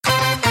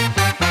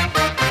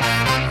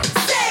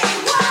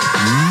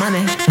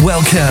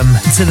Welcome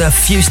to the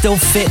Fustel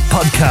Fit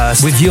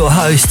podcast with your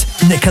host,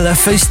 Nicola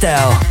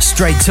Fustel.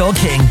 Straight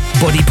talking,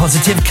 body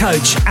positive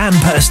coach and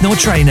personal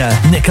trainer.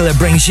 Nicola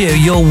brings you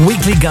your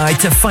weekly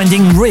guide to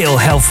finding real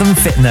health and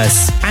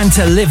fitness and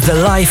to live the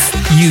life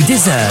you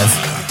deserve.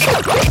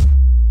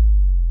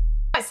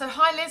 Right, so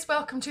hi Liz,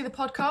 welcome to the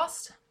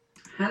podcast.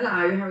 Hello,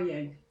 how are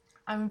you?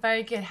 I'm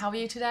very good. How are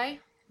you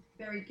today?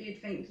 Very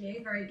good, thank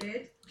you. Very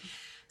good.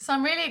 So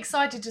I'm really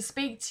excited to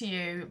speak to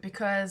you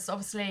because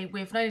obviously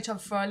we've known each other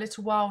for a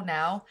little while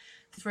now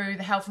through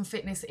the health and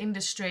fitness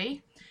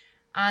industry,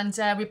 and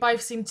we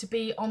both seem to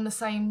be on the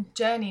same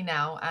journey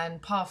now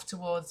and path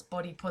towards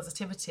body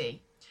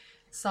positivity.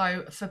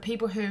 So for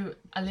people who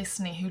are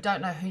listening who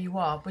don't know who you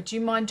are, would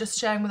you mind just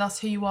sharing with us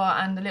who you are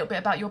and a little bit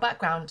about your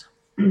background?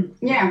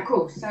 Yeah, of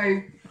course. So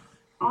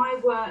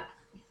I'm a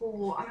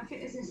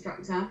fitness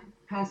instructor,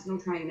 personal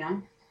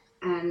trainer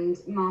and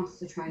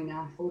master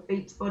trainer for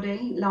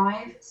Beachbody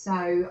Live.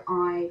 So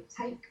I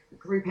take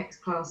Group X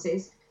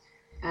classes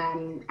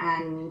and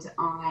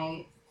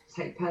I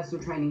take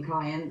personal training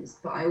clients,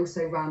 but I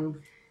also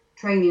run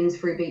trainings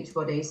through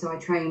Beachbody. So I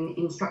train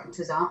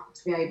instructors up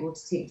to be able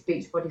to teach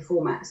Beachbody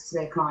formats to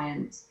their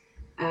clients.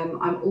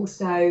 I'm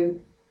also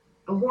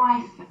a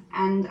wife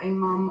and a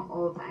mum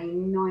of a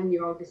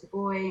 9-year-old little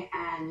boy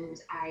and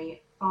a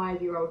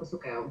 5-year-old little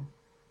girl.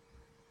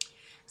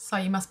 So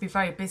you must be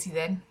very busy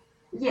then.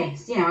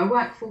 Yes, yeah, I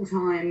work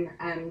full-time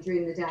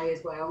during the day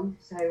as well.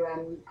 So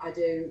I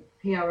do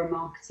PR and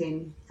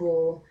marketing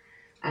for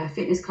a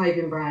fitness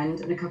clothing brand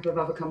and a couple of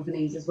other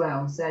companies as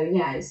well. So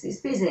yeah, it's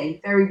busy,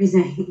 very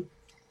busy.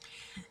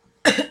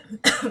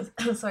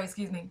 Sorry,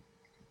 excuse me.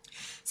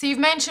 So you've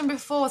mentioned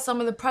before some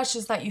of the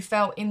pressures that you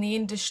felt in the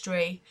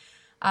industry,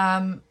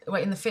 in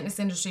the fitness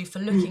industry for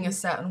looking a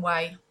certain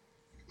way.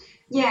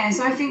 Yeah,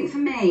 so I think for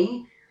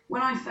me,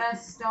 when I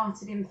first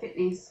started in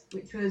fitness,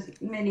 which was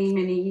many,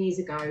 many years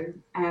ago,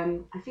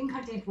 I think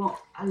I did what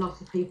a lot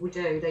of people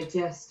do. They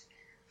just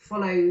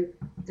follow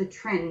the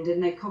trend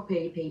and they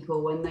copy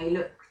people and they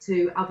look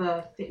to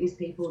other fitness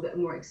people that are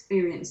more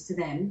experienced to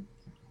them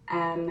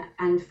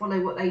and follow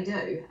what they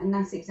do. And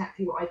that's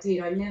exactly what I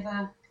did. I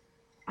never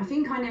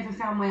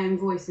found my own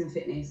voice in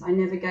fitness. I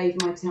never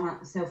gave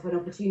myself an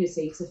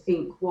opportunity to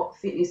think what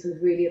fitness was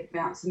really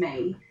about to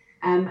me.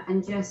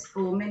 And just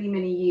for many,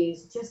 many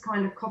years, just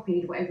kind of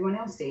copied what everyone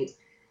else did.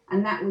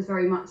 And that was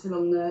very much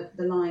along the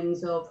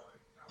lines of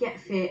get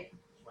fit,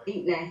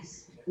 eat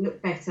less,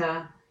 look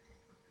better,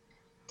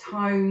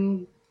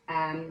 tone,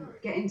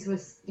 get into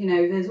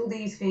there's all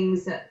these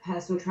things that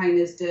personal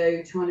trainers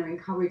do, trying to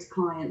encourage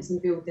clients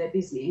and build their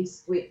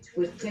business, which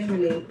was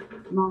generally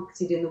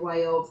marketed in the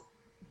way of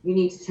you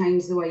need to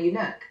change the way you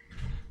look.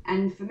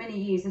 And for many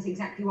years, that's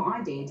exactly what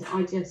I did.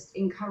 I just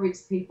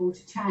encouraged people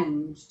to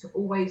change, to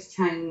always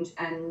change.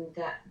 And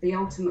the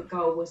ultimate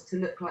goal was to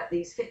look like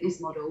these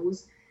fitness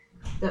models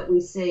that we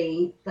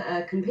see that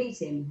are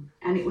competing.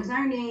 And it was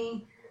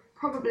only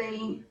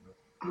probably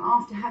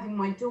after having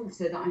my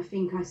daughter that I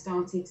think I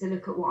started to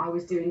look at what I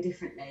was doing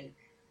differently.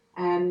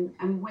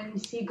 And when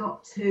she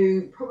got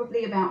to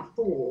probably about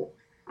 4,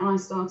 and I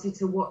started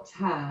to watch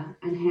her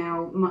and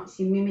how much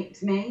she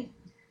mimicked me,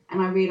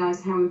 and I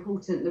realised how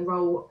important the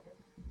role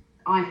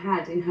I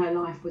had in her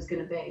life was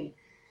going to be.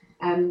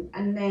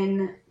 And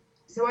then,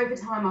 so over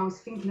time I was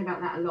thinking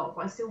about that a lot,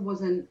 but I still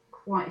wasn't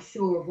quite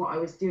sure of what I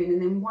was doing.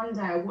 And then one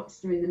day I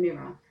watched her in the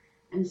mirror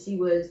and she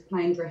was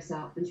playing dress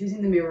up and she was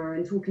in the mirror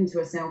and talking to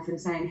herself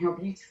and saying how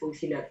beautiful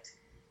she looked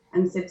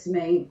and said to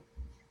me,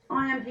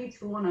 I am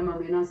beautiful, aren't I,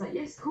 Mummy? And I was like,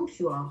 yes, of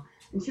course you are.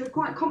 And she was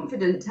quite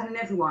confident telling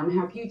everyone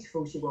how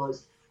beautiful she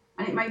was.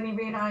 And it made me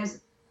realise,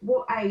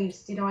 what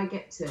age did I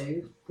get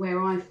to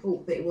where I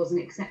thought that it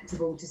wasn't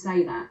acceptable to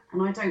say that?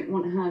 And I don't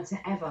want her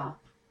to ever,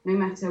 no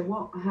matter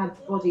what her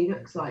body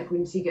looks like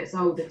when she gets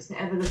older,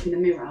 to ever look in the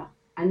mirror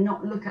and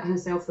not look at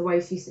herself the way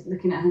she's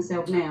looking at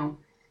herself now.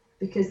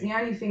 Because the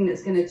only thing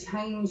that's going to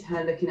change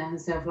her looking at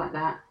herself like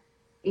that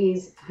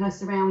is her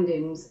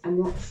surroundings and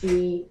what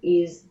she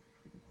views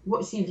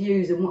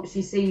and what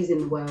she sees in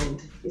the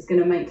world is going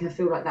to make her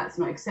feel like that's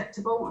not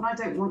acceptable. And I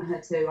don't want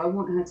her to. I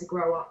want her to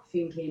grow up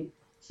thinking,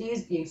 she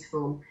is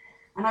beautiful.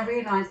 And I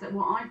realised that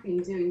what I've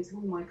been doing to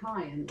all my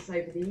clients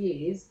over the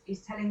years is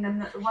telling them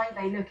that the way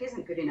they look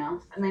isn't good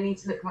enough and they need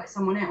to look like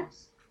someone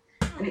else.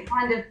 And it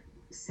kind of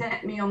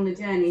set me on the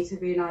journey to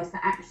realise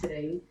that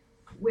actually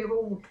we're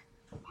all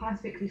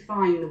perfectly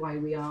fine the way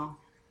we are.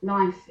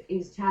 Life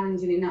is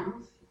challenging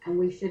enough and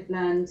we should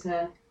learn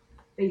to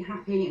be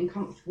happy and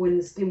comfortable in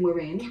the skin we're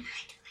in.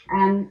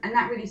 And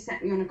that really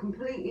set me on a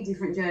completely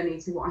different journey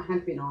to what I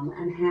had been on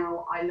and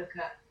how I look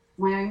at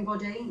my own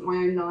body, my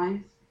own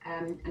life,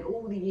 and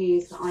all the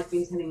years that I've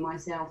been telling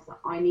myself that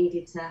I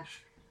needed to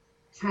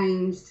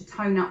change, to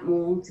tone up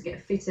more, to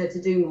get fitter,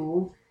 to do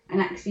more, and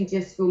actually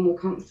just feel more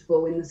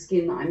comfortable in the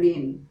skin that I'm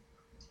in.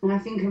 And I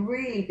think a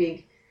really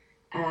big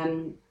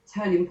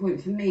turning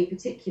point for me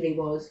particularly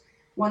was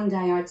one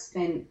day I'd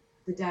spent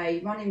the day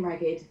running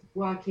ragged,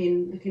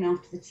 working, looking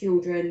after the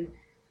children,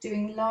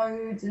 doing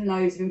loads and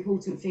loads of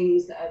important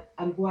things that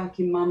a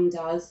working mum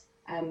does,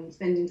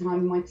 spending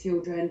time with my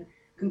children,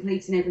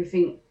 completing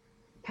everything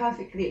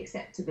perfectly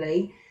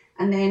acceptably.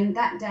 And then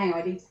that day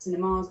I'd eaten a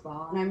Mars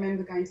bar, and I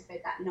remember going to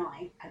bed that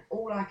night, and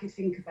all I could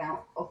think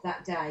about of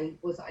that day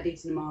was that I'd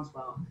eaten a Mars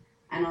bar.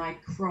 And I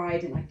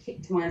cried and I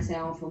kicked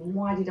myself, and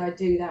why did I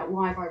do that?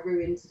 Why have I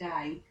ruined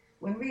today?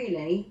 When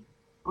really,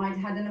 I'd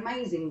had an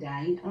amazing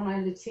day, and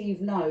I'd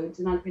achieved loads,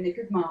 and I'd been a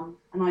good mum,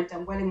 and I'd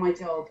done well in my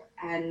job,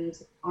 and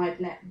I'd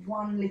let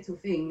one little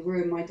thing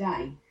ruin my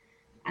day.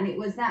 And it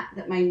was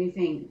that made me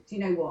think, do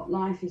you know what?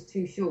 Life is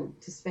too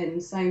short to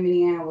spend so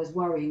many hours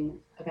worrying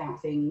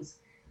about things,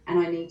 and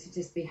I need to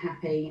just be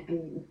happy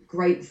and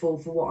grateful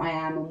for what I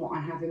am and what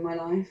I have in my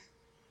life.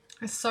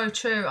 It's so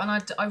true. And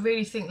I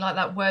really think like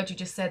that word you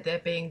just said there,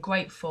 being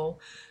grateful,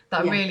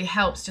 that really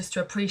helps just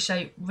to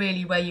appreciate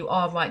really where you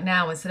are right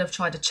now instead of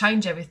trying to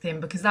change everything,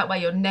 because that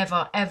way you're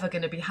never ever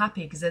going to be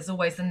happy, because there's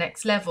always the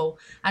next level.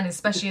 And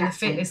especially in the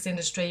fitness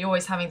industry, you're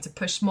always having to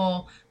push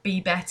more,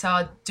 be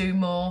better, do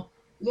more.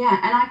 Yeah,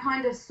 and I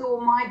kind of saw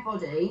my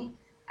body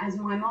as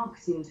my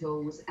marketing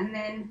tools. And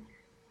then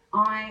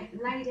I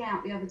laid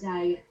out the other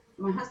day,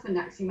 my husband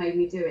actually made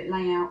me do it,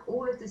 lay out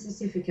all of the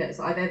certificates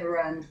that I've ever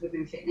earned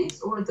within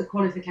fitness, all of the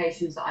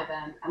qualifications that I've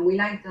earned, and we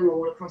laid them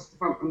all across the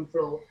front room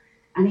floor.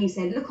 And he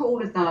said, look at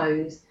all of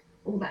those,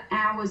 all the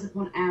hours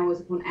upon hours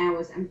upon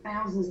hours and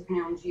thousands of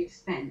pounds you've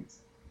spent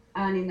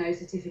earning those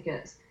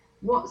certificates.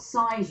 What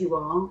size you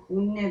are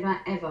will never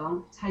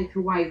ever take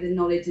away the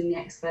knowledge and the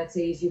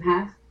expertise you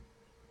have.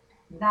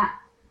 That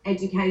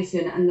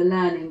education and the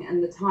learning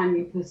and the time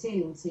you put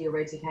into your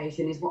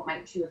education is what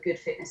makes you a good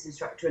fitness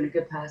instructor and a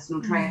good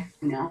personal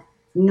trainer,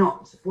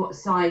 not what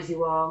size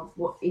you are,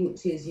 what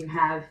inches you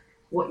have,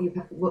 what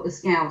the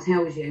scale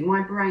tells you.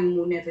 My brain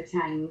will never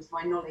change,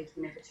 my knowledge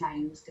will never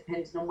change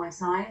depending on my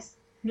size.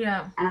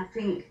 Yeah. And I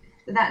think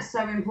that's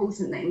so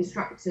important that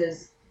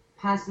instructors,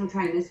 personal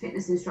trainers,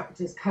 fitness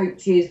instructors,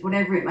 coaches,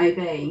 whatever it may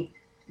be,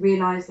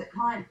 realise that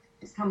clients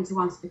come to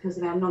us because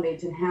of our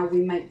knowledge and how we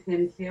make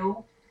them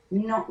feel,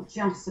 not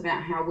just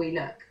about how we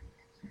look.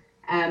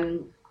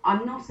 I'm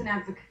not an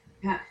advocate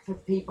for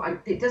people.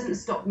 It doesn't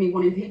stop me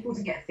wanting people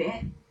to get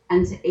fit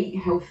and to eat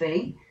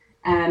healthy.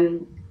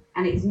 And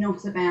it's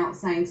not about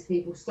saying to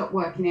people, stop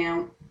working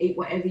out, eat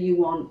whatever you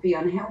want, be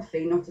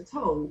unhealthy, not at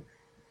all.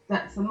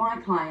 But for my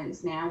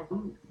clients now,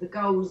 the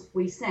goals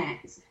we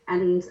set,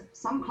 and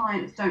some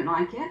clients don't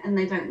like it and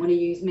they don't want to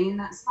use me, and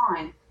that's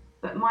fine.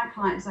 But my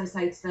clients, I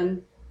say to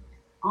them,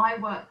 I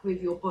work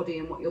with your body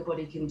and what your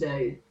body can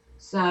do.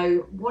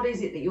 So what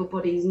is it that your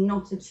body's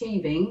not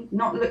achieving,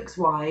 not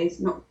looks-wise,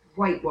 not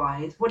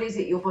weight-wise? What is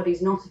it your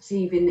body's not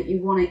achieving that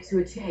you want it to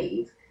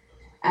achieve?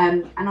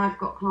 And I've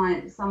got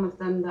clients, some of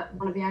them that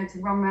want to be able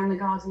to run around the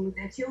garden with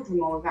their children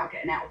more without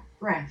getting out of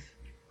breath,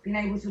 being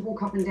able to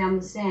walk up and down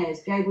the stairs,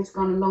 be able to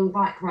go on a long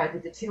bike ride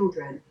with the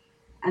children.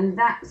 And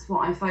that's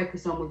what I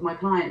focus on with my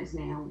clients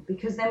now,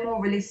 because they're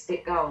more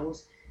realistic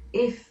goals.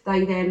 If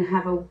they then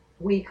have a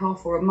week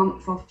off or a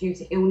month off due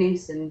to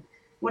illness and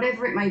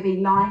whatever it may be,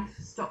 life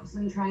stops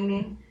them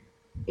training,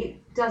 it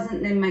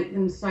doesn't then make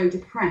them so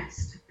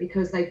depressed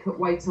because they put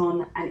weight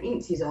on and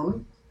inches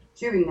on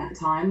during that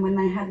time when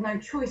they had no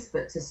choice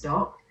but to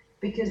stop,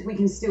 because we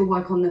can still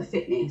work on the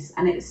fitness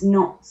and it's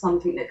not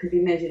something that could be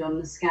measured on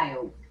the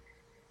scale.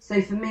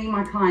 So for me,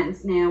 my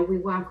clients now, we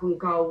work on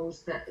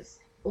goals that's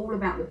all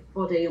about the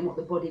body and what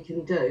the body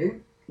can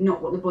do,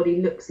 not what the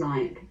body looks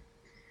like.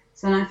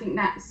 So I think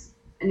that's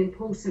an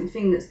important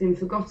thing that's been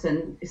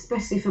forgotten,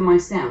 especially for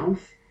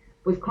myself.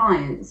 With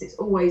clients, it's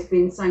always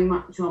been so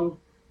much on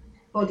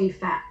body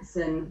fats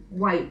and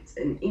weight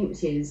and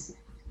inches,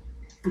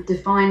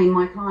 defining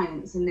my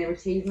clients and their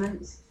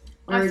achievements.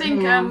 I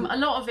think a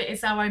lot of it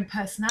is our own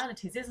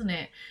personalities, isn't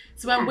it?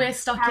 So when we're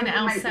stuck in it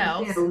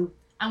ourselves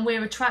and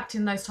we're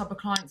attracting those type of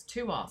clients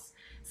to us.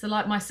 So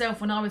like myself,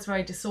 when I was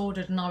very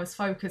disordered and I was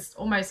focused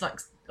almost like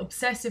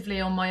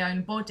obsessively on my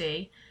own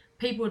body,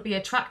 people would be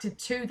attracted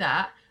to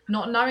that,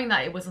 not knowing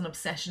that it was an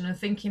obsession and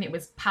thinking it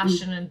was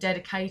passion and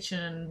dedication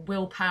and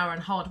willpower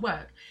and hard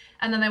work.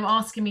 And then they were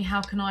asking me,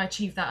 how can I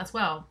achieve that as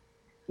well?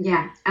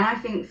 Yeah, and I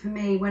think for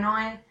me, when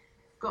I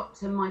got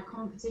to my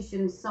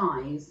competition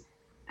size,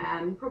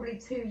 probably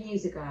 2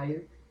 years ago,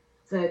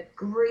 the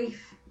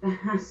grief, the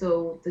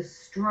hassle, the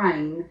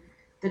strain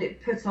that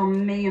it put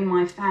on me and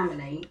my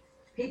family,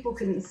 people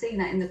couldn't see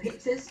that in the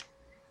pictures.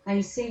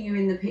 They see you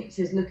in the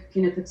pictures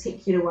looking a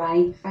particular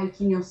way,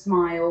 faking your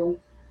smile,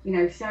 you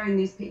know, showing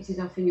these pictures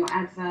off in your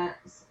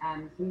adverts,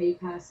 for me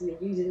personally,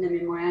 using them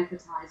in my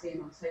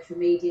advertising on social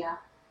media,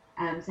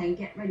 saying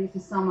get ready for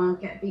summer,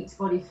 get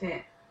Beachbody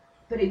fit.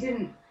 But I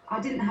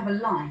didn't have a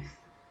life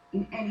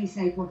in any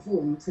shape or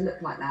form to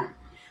look like that.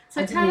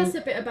 So tell us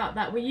a bit about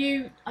that.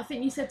 I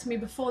think you said to me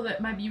before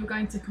that maybe you were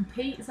going to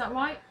compete, is that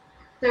right?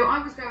 So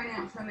I was going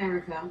out to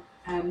America,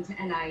 to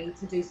LA,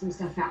 to do some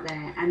stuff out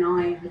there, and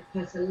I had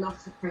put a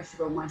lot of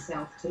pressure on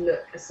myself to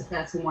look a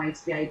certain way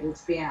to be able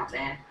to be out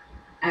there.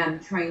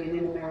 Training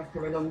in America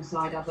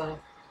alongside other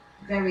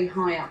very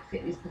high up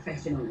fitness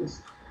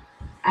professionals.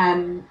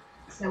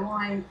 So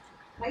I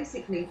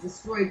basically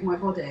destroyed my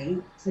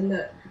body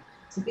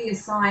to be a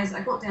size, I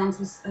got down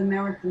to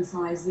American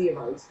size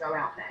 0 to go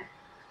out there.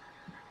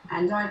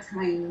 and I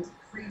trained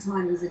 3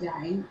 times a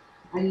day.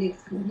 I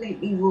lived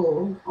completely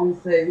raw on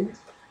food,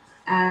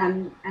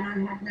 and I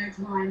had no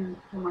time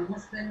for my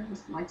husband,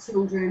 my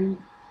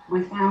children,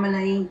 my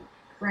family,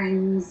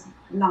 friends,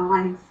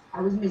 life.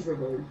 I was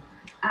miserable,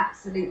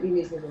 absolutely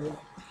miserable.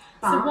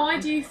 So why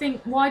do you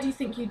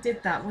think you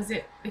did that? Was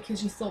it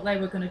because you thought they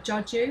were going to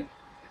judge you?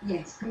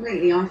 Yes,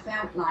 completely. I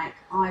felt like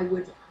I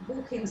would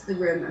walk into the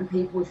room and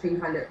people would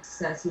think I looked a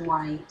certain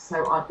way,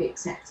 so I'd be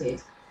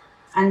accepted.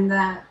 And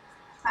the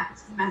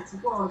fact of the matter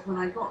was, when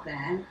I got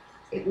there,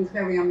 it was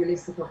very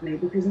unrealistic of me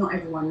because not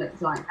everyone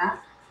looked like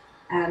that.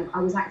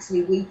 I was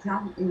actually weaker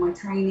in my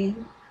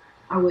training.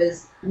 I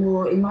was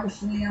more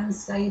emotionally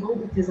unstable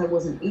because I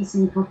wasn't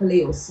eating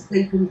properly or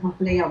sleeping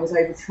properly. I was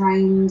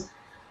overtrained.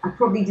 I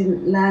probably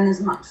didn't learn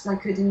as much as I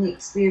could in the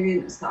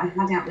experience that I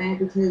had out there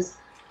because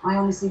I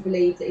honestly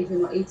believe that if you're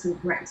not eating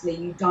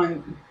correctly,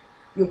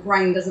 your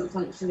brain doesn't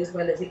function as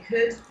well as it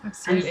could.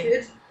 Absolutely.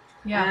 And should.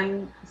 Yeah.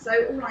 So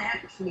all I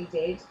actually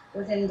did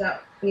was end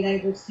up being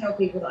able to tell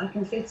people that I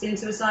can fit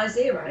into a size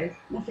 0.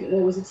 Nothing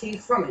more was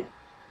achieved from it.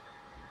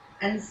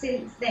 And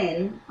since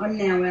then, I'm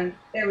now a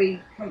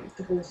very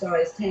comfortable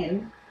size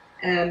 10,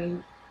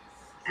 and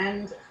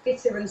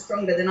fitter and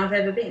stronger than I've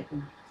ever been.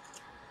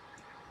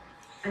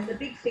 And the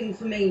big thing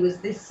for me was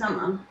this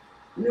summer,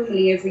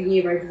 normally every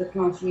year over the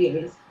past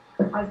years,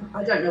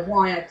 I don't know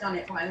why I've done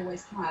it, but I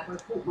always have. I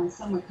bought my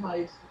summer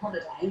clothes for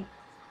holiday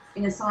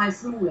in a size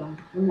smaller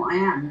than what I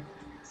am.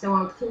 So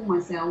I would kill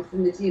myself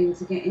from the gym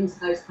to get into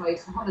those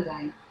clothes for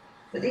holiday.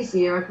 But this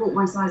year I bought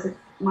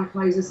my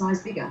clothes a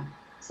size bigger.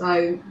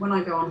 So when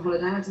I go on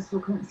holiday, I just feel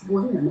comfortable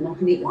in them and I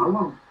can eat what I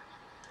want.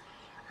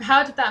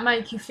 How did that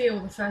make you feel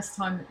the first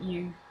time that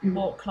you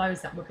bought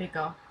clothes that were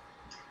bigger?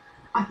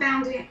 I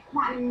found it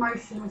quite an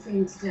emotional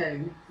thing to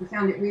do. I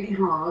found it really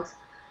hard.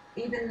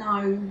 Even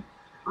though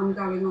I'm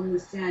going on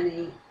this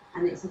journey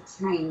and it's a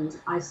change,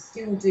 I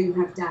still do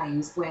have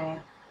days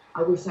where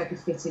I wish I could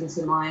fit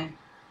into my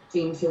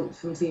jean shorts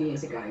from 2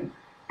 years ago,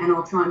 and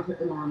I'll try and put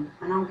them on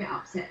and I'll get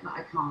upset that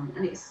I can't,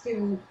 and I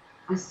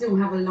still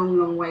have a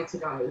long way to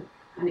go,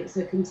 and it's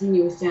a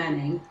continuous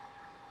journey,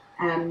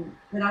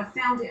 but I've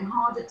found it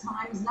hard at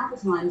times, and other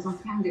times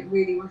I've found it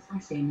really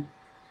refreshing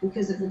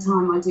because of the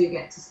time I do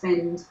get to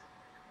spend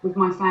with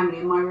my family,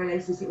 and my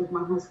relationship with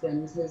my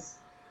husband has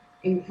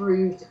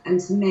improved, and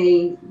to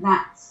me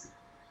that's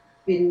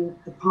been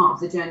the part of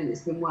the journey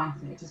that's been worth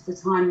it. Just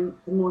the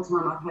more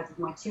time I've had with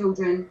my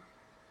children,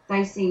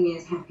 they see me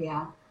as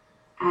happier,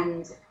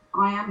 and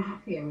I am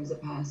happier as a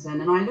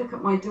person. And I look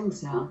at my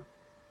daughter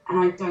and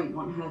I don't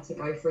want her to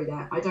go through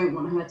that. I don't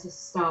want her to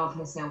starve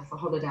herself for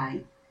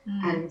holiday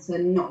and to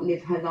not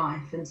live her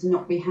life and to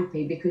not be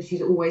happy because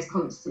she's always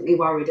constantly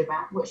worried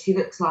about what she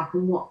looks like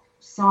and what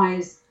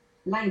size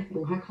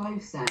label her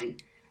clothes say.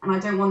 And I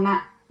don't want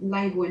that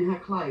label in her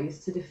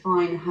clothes to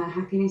define her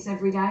happiness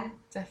every day.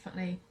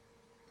 Definitely.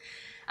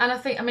 And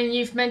I mean,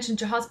 you've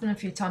mentioned your husband a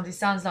few times. He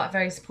sounds like a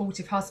very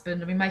supportive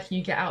husband. I mean, making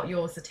you get out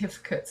your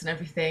certificates and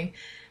everything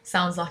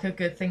sounds like a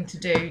good thing to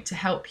do to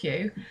help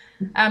you.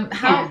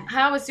 How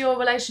has your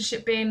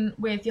relationship been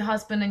with your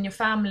husband and your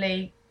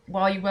family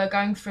while you were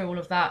going through all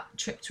of that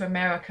trip to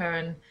America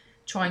and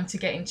trying to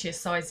get into your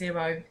size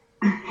 0?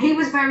 He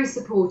was very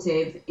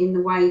supportive in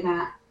the way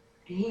that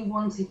he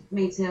wanted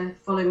me to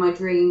follow my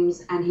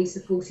dreams, and he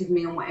supported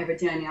me on whatever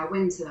journey I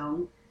went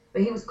along,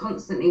 but he was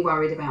constantly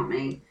worried about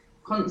me.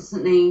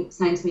 Constantly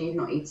saying to me, you've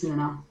not eaten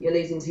enough, you're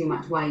losing too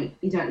much weight,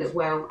 you don't look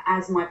well,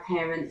 as my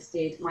parents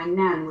did. My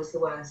nan was the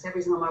worst.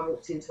 Every time I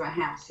walked into her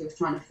house, she was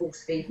trying to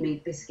force feed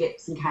me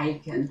biscuits and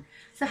cake. And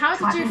so how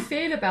did you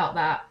feel about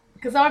that?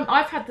 Because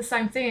I've had the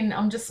same thing, and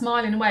I'm just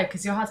smiling away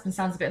because your husband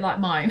sounds a bit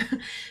like mine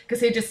because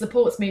he just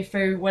supports me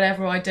through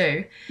whatever I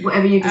do.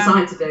 Whatever you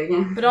decide to do,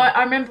 yeah. But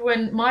I remember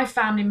when my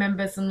family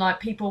members and like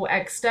people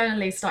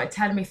externally started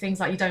telling me things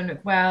like you don't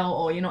look well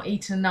or you're not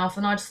eating enough,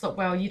 and I just thought,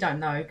 well, you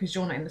don't know because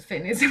you're not in the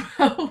fitness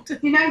world.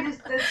 You know,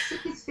 the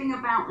sickest thing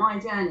about my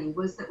journey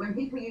was that when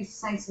people used to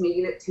say to me,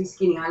 you look too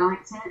skinny, I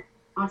liked it.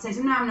 I'd say to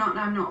them, no,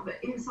 I'm not. But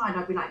inside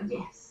I'd be like,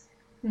 yes,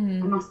 I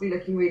must be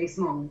looking really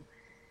small.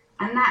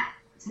 And that,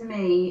 to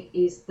me,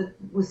 is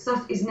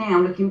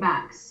now looking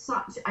back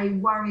such a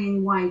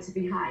worrying way to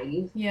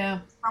behave.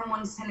 Yeah.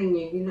 Someone's telling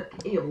you look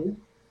ill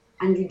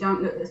and you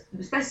don't look,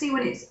 especially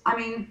when it's, I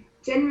mean,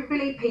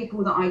 generally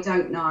people that I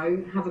don't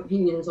know have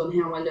opinions on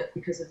how I look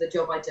because of the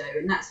job I do,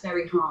 and that's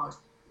very hard.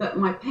 But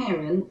my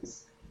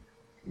parents,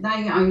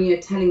 they only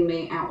are telling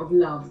me out of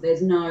love.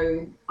 There's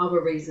no other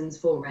reasons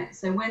for it.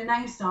 So when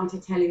they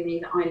started telling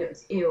me that I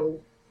looked ill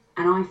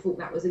and I thought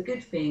that was a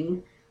good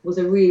thing, was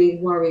a really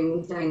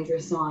worrying,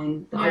 dangerous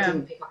sign that I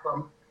didn't pick up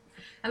on.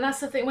 And that's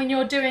the thing, when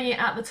you're doing it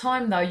at the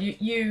time though,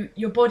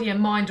 your body and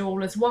mind are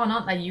all as one,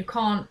 aren't they? You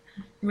can't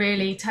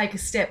really take a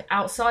step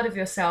outside of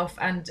yourself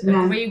and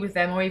agree with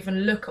them or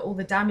even look at all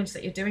the damage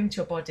that you're doing to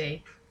your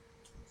body.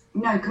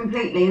 No,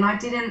 completely. And I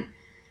didn't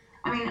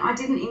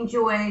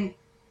enjoy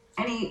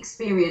any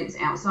experience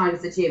outside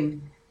of the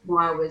gym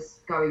while I was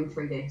going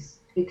through this,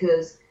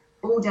 because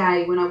all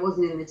day when I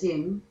wasn't in the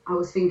gym, I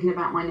was thinking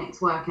about my next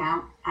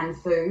workout and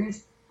food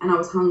and I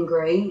was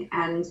hungry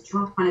and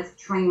trying to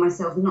train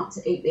myself not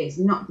to eat this.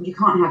 You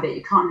can't have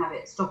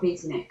it, stop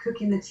eating it.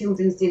 Cooking the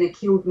children's dinner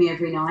killed me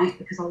every night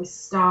because I was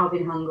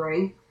starving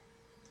hungry.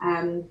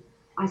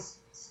 I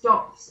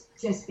stopped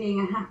just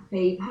being a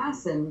happy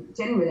person.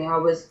 Generally,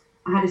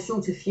 I had a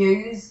shorter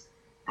fuse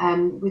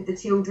with the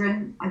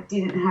children. I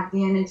didn't have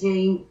the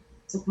energy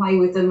to play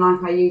with them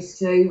like I used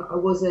to. I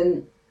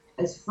wasn't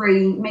as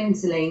free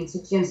mentally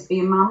to just be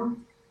a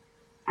mum.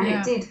 And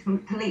it did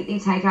completely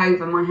take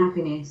over my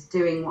happiness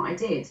doing what I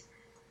did.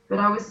 But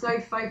I was so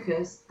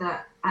focused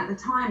that at the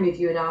time, if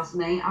you had asked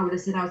me, I would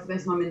have said I was the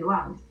best mum in the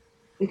world,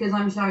 because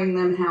I'm showing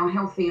them how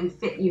healthy and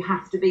fit you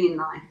have to be in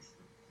life.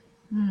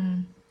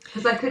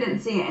 Because I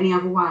couldn't see it any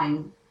other way.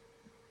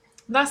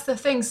 That's the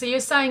thing. So you're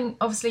saying,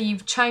 obviously,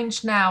 you've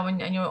changed now and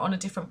you're on a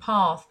different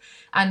path,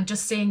 and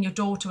just seeing your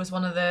daughter was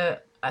one of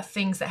the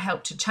things that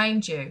helped to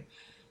change you.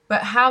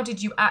 But how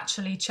did you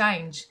actually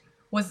change?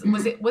 Was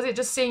it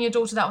just seeing your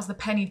daughter that was the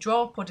penny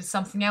drop, or did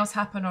something else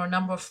happen, or a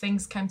number of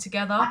things came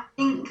together? I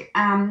think,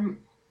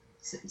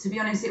 to be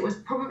honest, it was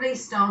probably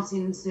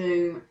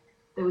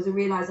there was a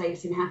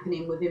realisation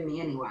happening within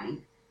me anyway,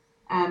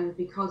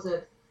 because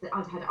of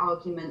I'd had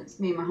arguments.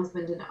 Me and my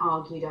husband had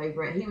argued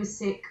over it. He was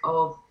sick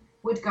of,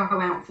 would go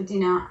out for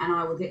dinner and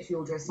I would literally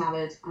order a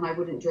salad and I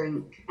wouldn't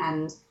drink.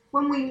 And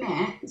when we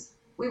met,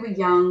 we were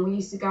young. We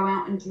used to go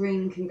out and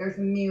drink and go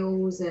for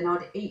meals, and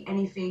I'd eat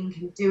anything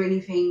and do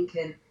anything,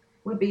 and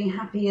would be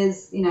happy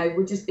as,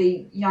 would just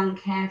be young,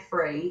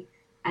 carefree.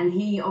 And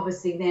he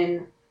obviously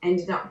then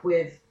ended up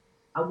with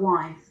a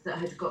wife that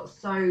had got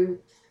so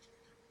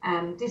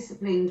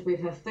disciplined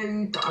with her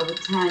food that I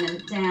would turn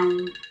them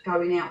down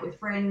going out with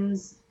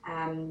friends.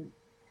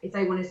 If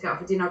they wanted to go out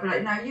for dinner, I'd be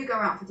like, no, you go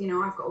out for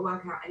dinner, I've got to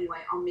work out anyway,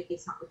 I'll meet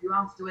up with you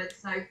afterwards.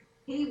 So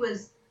he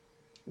was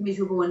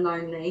miserable and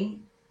lonely,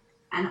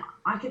 and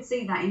I could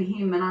see that in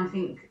him. And I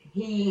think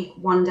he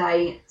one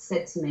day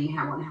said to me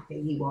how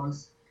unhappy he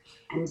was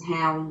and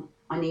how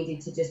I needed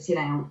to just chill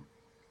out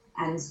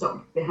and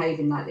stop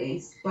behaving like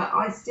this. But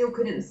I still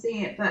couldn't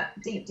see it, but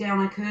deep down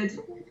I could.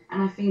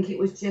 And I think it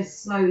was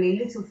just slowly,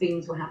 little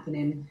things were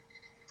happening.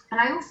 And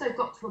I also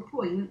got to a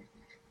point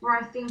where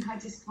I think I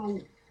just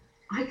thought,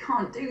 I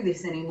can't do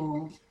this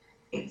anymore.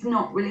 It's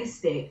not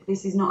realistic.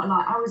 This is not a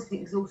life. I was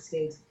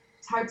exhausted,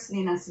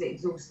 totally and utterly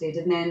exhausted.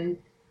 And then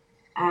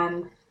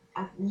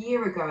a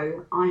year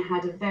ago, I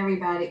had a very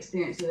bad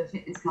experience with a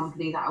fitness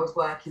company that I was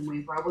working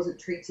with, where I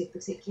wasn't treated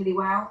particularly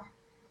well.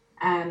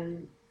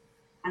 And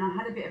I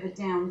had a bit of a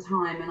down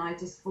time, and I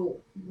just thought,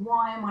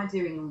 why am I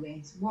doing all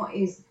this?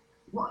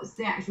 What's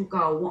the actual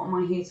goal? What am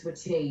I here to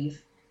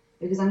achieve?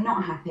 Because I'm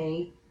not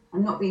happy.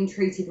 I'm not being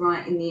treated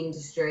right in the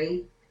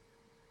industry.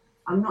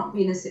 I'm not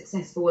being as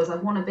successful as I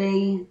want to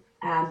be,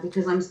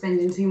 because I'm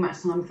spending too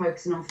much time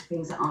focusing on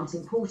things that aren't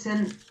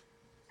important.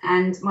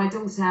 And my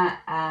daughter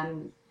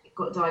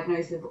got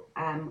diagnosed with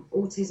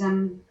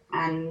autism,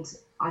 and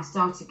I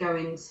started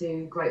going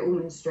to Great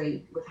Ormond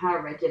Street with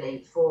her regularly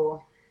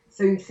for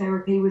food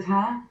therapy with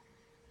her,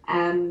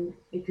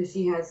 because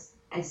she has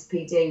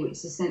SPD,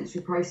 which is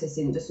sensory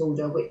processing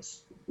disorder, which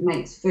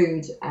makes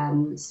food,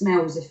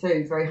 smells of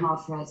food, very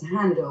hard for her to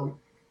handle.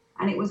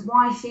 And it was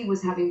why she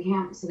was having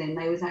counselling.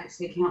 They was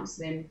actually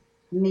counselling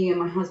me and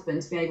my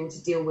husband to be able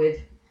to deal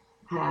with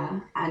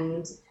her.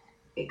 And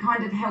it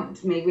kind of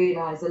helped me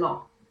realise a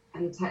lot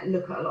and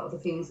look at a lot of the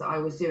things that I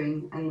was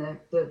doing and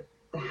the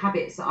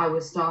habits that I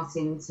was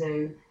starting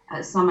to,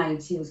 at some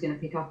age, she was going to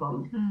pick up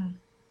on.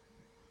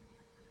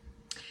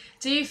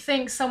 Do you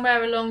think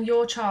somewhere along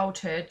your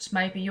childhood,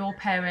 maybe your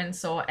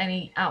parents or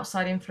any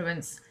outside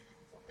influence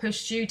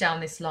pushed you down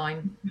this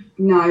line?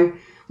 No,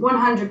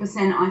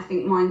 100%. I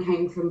think mine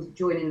came from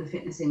joining the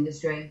fitness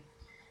industry.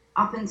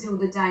 Up until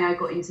the day I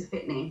got into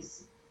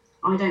fitness,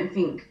 I don't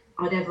think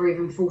I'd ever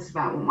even thought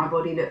about what my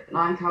body looked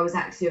like. I was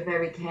actually a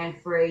very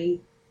carefree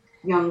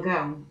young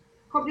girl.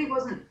 Probably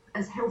wasn't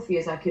as healthy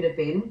as I could have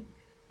been,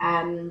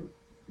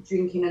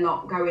 drinking a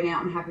lot, going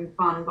out and having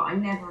fun, but I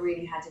never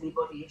really had any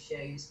body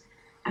issues.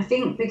 I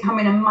think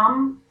becoming a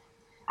mum,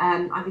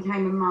 I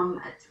became a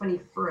mum at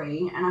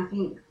 23, and I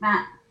think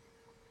that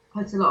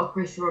put a lot of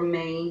pressure on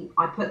me.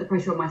 I put the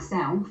pressure on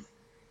myself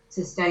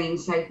to stay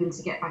in shape and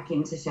to get back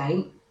into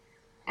shape.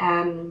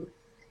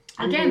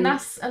 Again,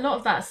 that's a lot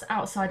of that's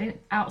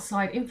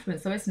outside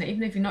influence, though, isn't it?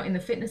 Even if you're not in the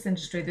fitness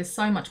industry, there's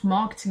so much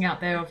marketing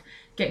out there of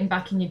getting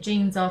back in your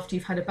jeans after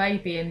you've had a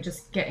baby and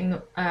just getting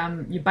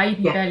your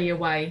baby belly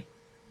away.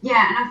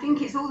 Yeah, and I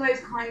think it's all those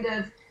kind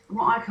of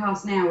what I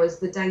class now as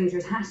the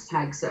dangerous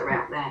hashtags that are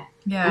out there.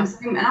 Yeah.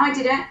 And I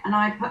did it, and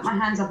I put my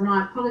hands up, and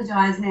I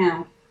apologise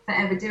now for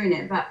ever doing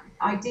it, but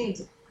I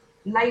did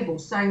label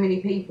so many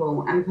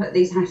people and put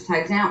these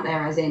hashtags out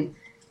there, as in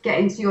get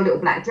into your little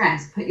black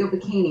dress, put your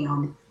bikini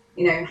on,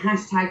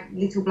 hashtag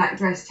little black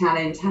dress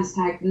challenge,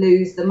 hashtag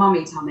lose the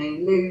mummy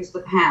tummy, lose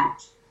the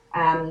pouch,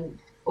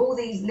 all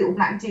these little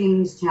black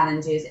jeans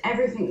challenges.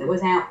 Everything that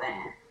was out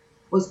there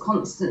was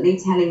constantly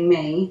telling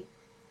me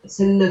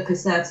to look a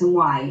certain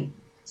way,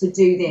 to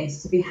do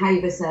this, to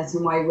behave a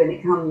certain way when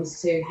it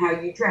comes to how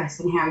you dress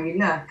and how you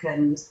look.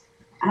 And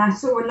And I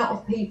saw a lot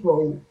of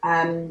people,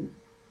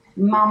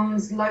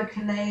 mums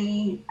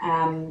locally,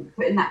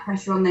 putting that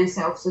pressure on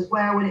themselves as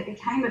well, and it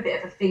became a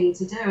bit of a thing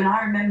to do. And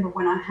I remember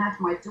when I had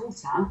my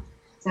daughter,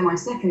 so my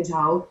second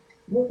child,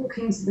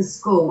 walking to the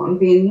school and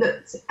being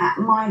looked at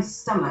my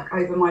stomach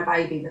over my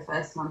baby the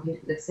first time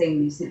people had seen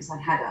me since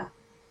I'd had her.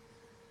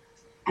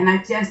 And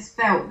I just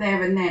felt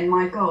there and then,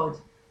 my God,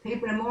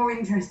 people are more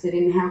interested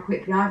in how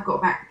quickly I've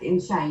got back in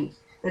shape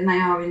than they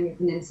are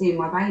in seeing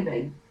my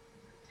baby.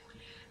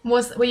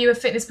 Were you a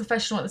fitness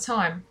professional at the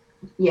time?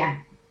 Yeah.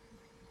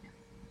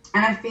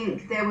 And I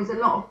think there was a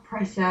lot of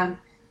pressure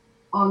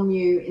on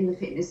you in the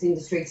fitness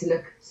industry to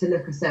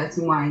look a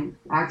certain way.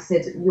 Like I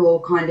said,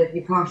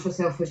 you class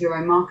yourself as your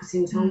own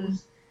marketing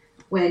tools,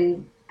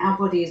 when our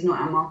body is not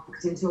our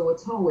marketing tool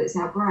at all. It's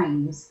our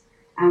brains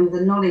and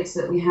the knowledge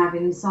that we have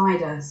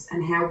inside us,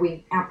 and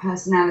our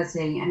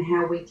personality, and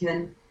how we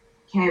can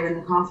care and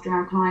look after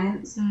our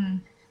clients.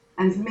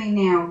 And for me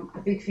now, a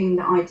big thing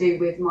that I do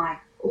with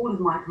all of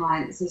my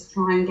clients is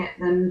try and get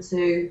them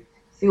to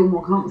feel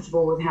more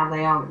comfortable with how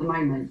they are at the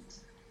moment.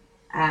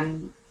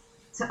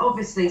 So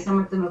obviously some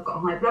of them have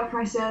got high blood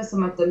pressure,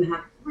 some of them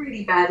have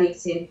really bad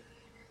eating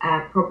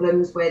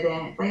problems where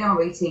they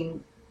are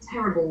eating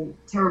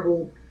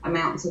terrible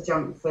amounts of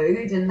junk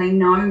food, and they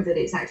know that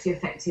it's actually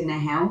affecting their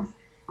health,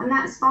 and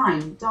that's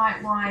fine.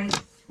 Diet-wise,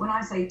 when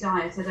I say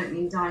diet, I don't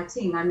mean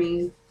dieting, I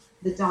mean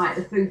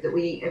the food that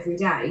we eat every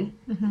day.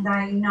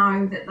 They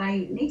know that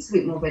they need to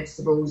eat more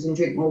vegetables and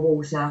drink more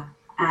water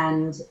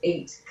and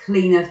eat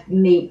cleaner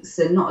meats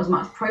and not as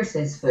much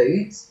processed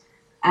foods.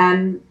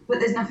 But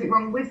there's nothing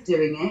wrong with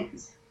doing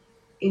it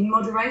in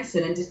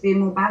moderation and just being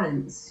more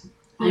balanced,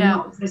 and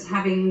not just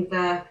having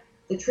the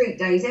treat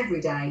days every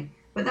day.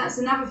 But that's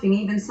another thing,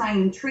 even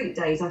saying treat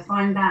days, I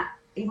find that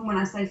even when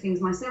I say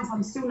things myself,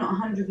 I'm still not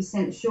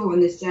 100% sure in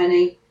this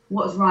journey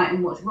what's right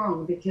and what's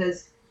wrong,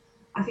 because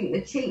I think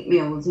the cheat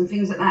meals and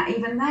things like that,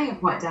 even they are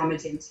quite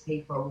damaging to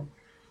people.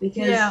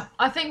 Because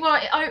I think,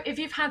 if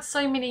you've had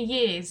so many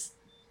years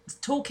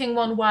talking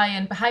one way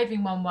and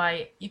behaving one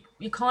way,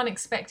 you can't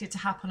expect it to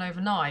happen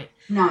overnight.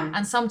 No.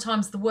 And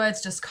sometimes the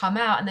words just come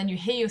out, and then you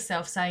hear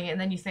yourself saying it,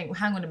 and then you think, well,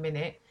 hang on a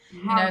minute,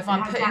 if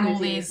I'm putting all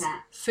these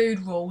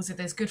food rules, if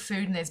there's good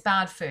food and there's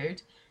bad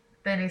food,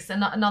 then it's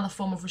another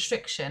form of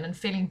restriction and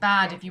feeling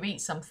bad if you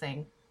eat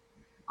something.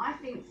 I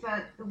think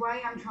for the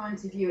way I'm trying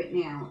to view it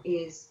now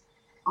is,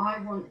 I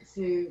want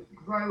to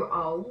grow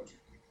old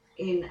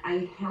in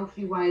a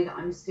healthy way that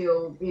I'm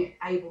still being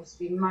able to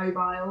be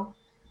mobile,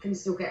 can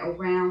still get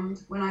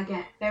around. When I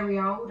get very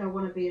old, I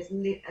want to be as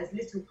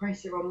little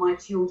pressure on my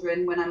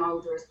children when I'm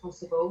older as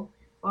possible,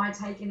 by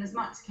taking as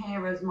much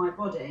care of my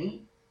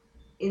body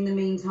in the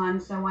meantime,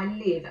 so I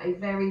live a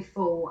very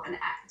full and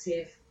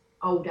active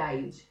old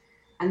age.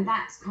 And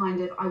that's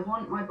I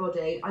want my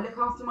body, I look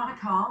after my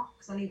car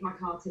because I need my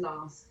car to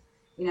last.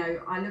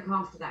 I look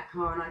after that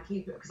car and I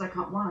keep it because I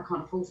can't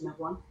afford to have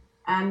one.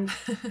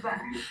 But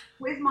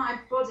with my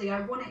body,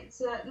 I want it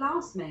to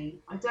last me.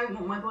 I don't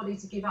want my body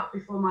to give up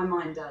before my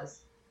mind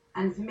does.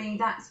 And for me,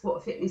 that's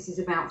what fitness is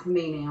about for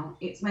me now.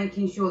 It's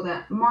making sure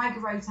that my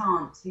great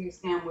aunt, who's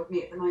down with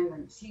me at the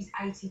moment, she's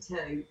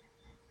 82,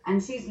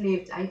 and she's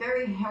lived a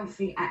very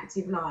healthy,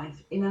 active life.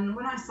 And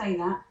when I say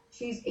that,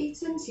 she's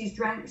eaten, she's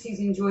drank, she's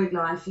enjoyed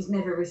life, she's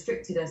never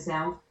restricted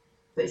herself,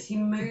 but she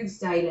moves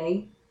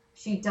daily.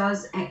 She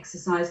does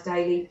exercise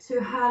daily to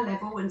her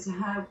level and to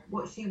her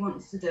what she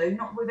wants to do,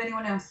 not with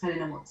anyone else telling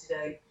her what to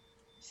do.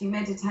 She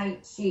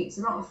meditates, she eats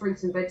a lot of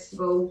fruit and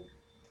vegetable,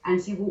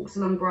 and she walks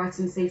along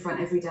Brighton seafront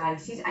every day.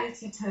 She's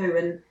 82,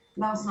 and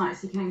last night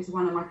she came to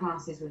one of my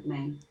classes with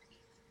me.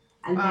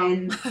 And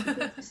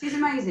then she's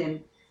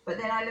amazing. But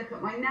then I look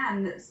at my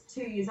nan that's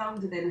 2 years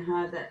older than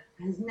her, that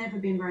has never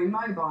been very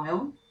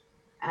mobile,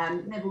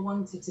 never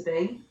wanted to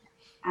be,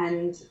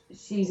 and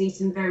she's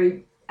eaten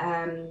very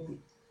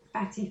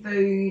fatty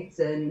foods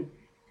and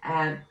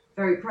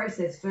very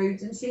processed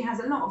foods, and she has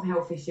a lot of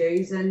health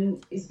issues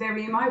and is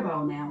very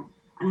immobile now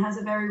and has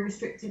a very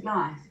restricted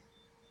life.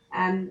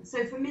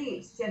 So for me,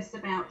 it's just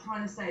about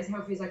trying to stay as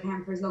healthy as I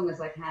can for as long as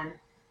I can,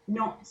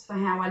 not for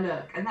how I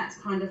look. And that's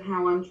kind of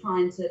how I'm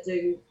trying to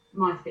do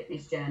my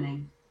fitness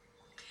journey.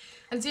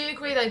 And do you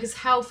agree though, because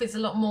health is a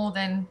lot more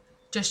than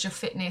just your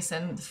fitness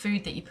and the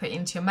food that you put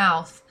into your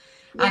mouth?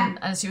 Yeah.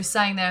 And as you were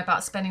saying there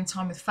about spending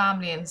time with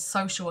family and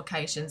social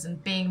occasions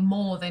and being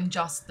more than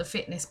just the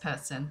fitness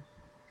person.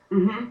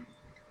 Mm-hmm.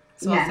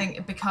 So yeah. I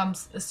think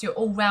it's your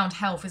all-round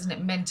health, isn't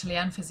it, mentally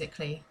and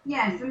physically?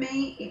 Yeah, for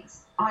me,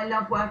 I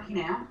love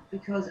working out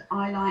because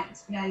I like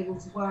to be able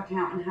to work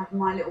out and have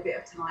my little bit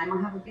of time.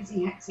 I have a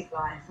busy, hectic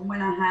life, and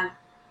when I have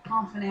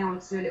half an hour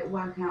to do a little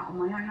workout on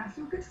my own, I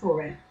feel good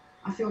for it.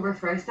 I feel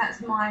refreshed. That's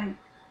my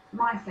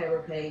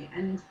therapy.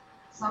 And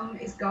some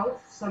is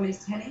golf, some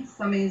is tennis,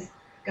 some is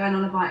going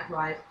on a bike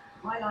ride.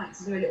 I like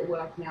to do a little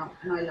workout,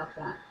 and I love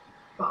that.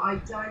 But I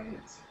don't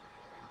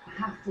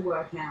have to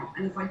work out,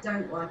 and if I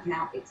don't work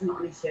out, it's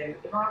not an issue.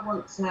 If I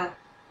want to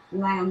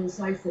lay on the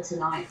sofa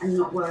tonight and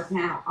not work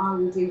out, I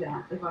will do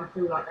that if I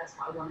feel like that's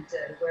what I want to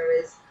do.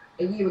 Whereas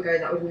a year ago,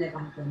 that would have never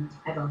happened,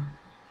 ever.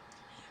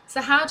 So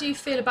how do you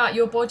feel about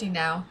your body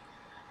now?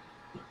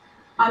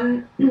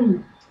 I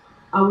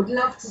would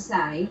love to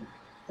say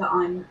that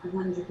I'm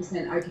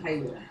 100% okay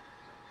with it,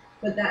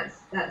 but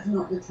that's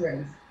not the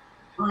truth.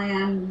 I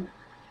am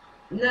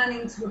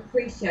learning to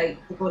appreciate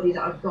the body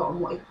that I've got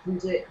and what it can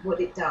do, what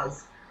it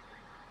does,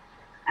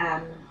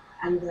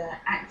 and the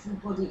actual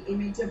body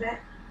image of it.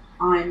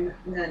 I'm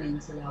learning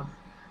to love,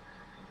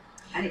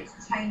 and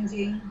it's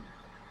changing.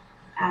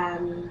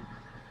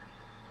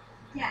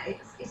 Yeah,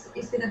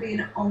 it's going to be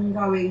an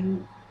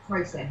ongoing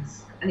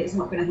process, and it's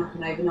not going to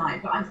happen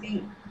overnight. But I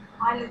think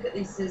I look at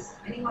this as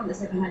anyone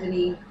that's ever had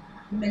any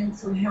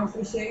mental health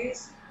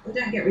issues, they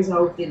don't get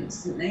resolved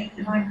instantly.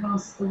 And I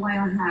class the way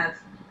I have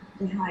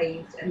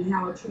behaved and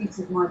how I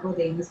treated my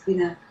body has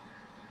been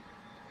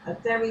a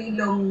very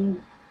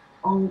long,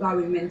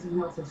 ongoing mental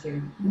health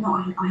issue.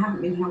 I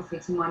haven't been healthy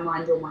to my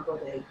mind or my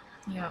body.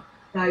 Yeah.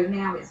 So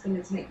now it's going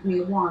to take me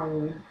a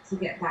while to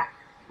get back.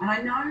 And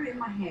I know in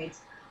my head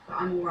that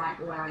I'm all right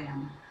where I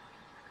am.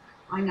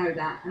 I know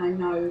that, and I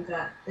know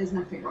that there's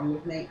nothing wrong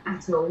with me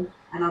at all.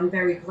 And I'm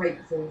very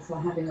grateful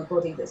for having a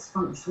body that's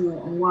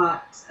functional and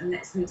works and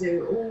lets me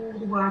do all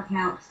the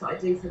workouts that I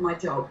do for my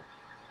job.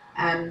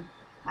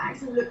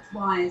 Actual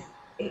looks-wise,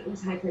 it will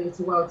take a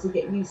little while to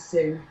get used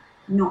to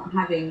not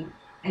having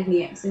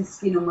any excess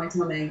skin on my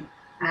tummy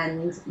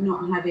and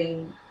not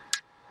having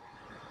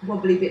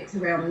wobbly bits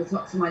around the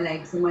tops of my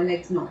legs and my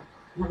legs not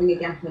having a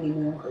gap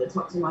anymore at the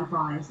tops of my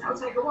thighs. That'll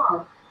take a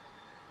while,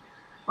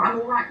 but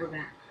I'm all right with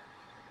that.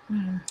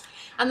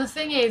 And the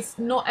thing is,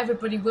 not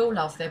everybody will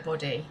love their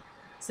body,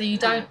 so you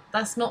don't,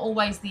 that's not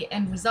always the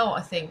end result.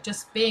 I think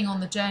just being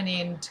on the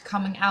journey and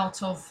coming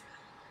out of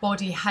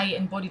body hate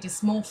and body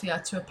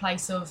dysmorphia to a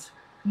place of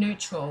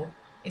neutral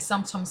is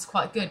sometimes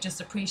quite good. Just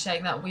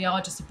appreciating that we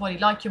are just a body,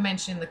 like you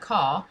mentioned in the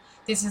car.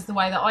 This is the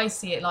way that I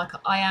see it, like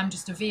I am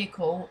just a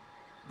vehicle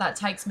that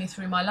takes me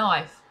through my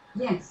life.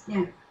 Yes,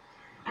 yeah.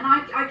 And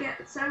I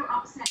get so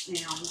upset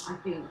now, I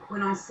think,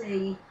 when I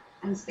see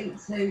and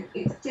speak to,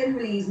 it's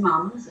generally his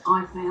mums,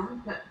 I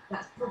found, but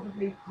that's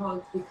probably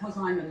because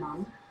I'm a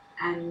mum,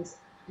 and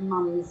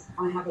mums,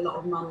 I have a lot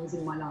of mums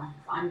in my life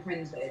that I'm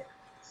friends with.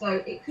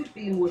 So it could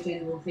be a more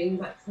general thing,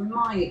 but from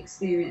my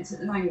experience at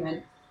the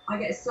moment, I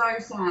get so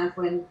sad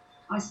when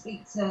I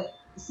speak to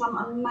some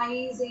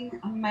amazing,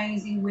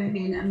 amazing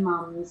women and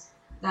mums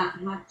that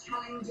have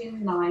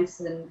challenging lives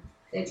and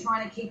they're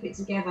trying to keep it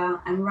together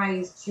and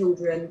raise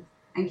children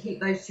and keep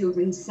those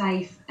children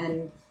safe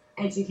and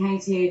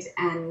educated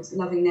and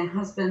loving their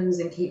husbands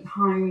and keep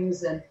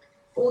homes and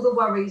all the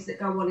worries that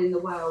go on in the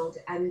world,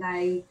 and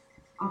they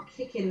are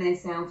kicking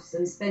themselves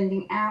and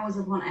spending hours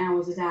upon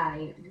hours a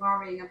day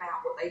worrying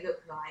about what they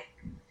look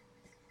like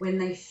when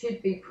they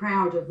should be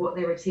proud of what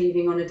they're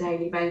achieving on a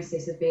daily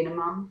basis of being a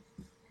mum.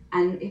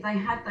 And if they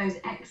had those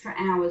extra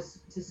hours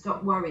to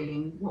stop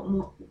worrying,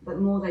 what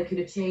more they could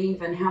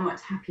achieve and how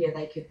much happier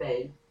they could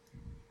be.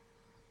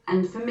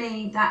 And for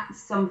me,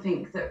 that's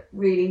something that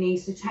really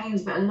needs to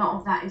change. But a lot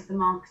of that is the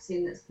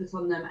marketing that's put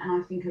on them.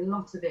 And I think a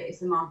lot of it is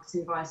the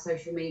marketing via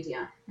social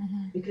media.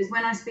 Because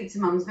when I speak to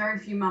mums, very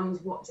few mums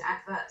watch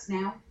adverts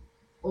now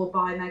or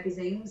buy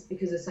magazines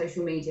because of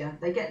social media.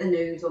 They get the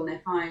news on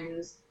their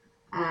phones.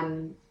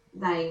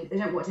 They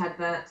don't watch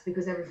adverts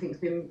because everything's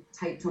been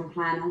taped on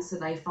planner, so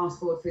they fast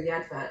forward through the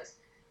adverts.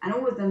 And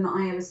all of them that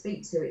I ever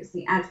speak to, it's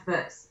the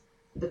adverts,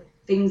 the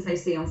things they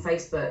see on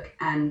Facebook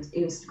and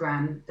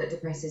Instagram that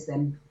depresses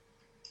them.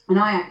 And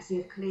I actually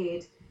have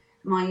cleared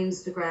my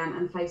Instagram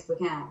and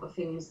Facebook out of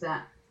things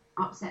that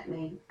upset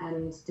me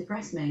and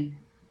depress me.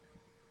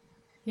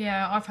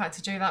 Yeah, I've had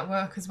to do that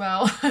work as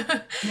well.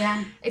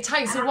 Yeah. It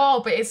takes a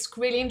while, but it's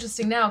really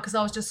interesting now because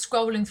I was just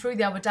scrolling through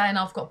the other day and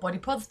I've got body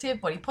positive.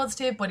 Yeah.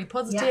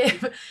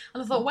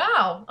 And I thought,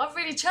 wow, I've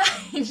really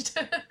changed.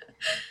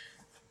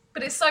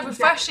 But it's so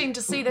refreshing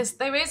to see this.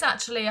 There is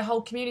actually a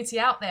whole community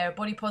out there of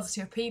body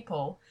positive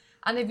people.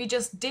 And if you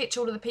just ditch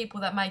all of the people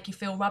that make you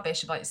feel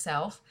rubbish about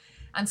yourself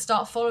and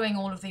start following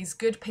all of these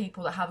good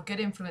people that have a good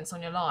influence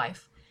on your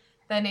life,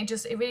 then it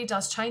really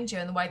does change you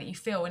in the way that you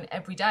feel in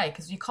every day,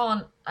 because you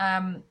can't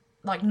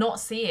not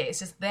see it. It's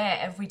just there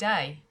every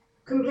day.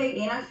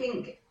 Completely. And I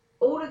think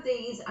all of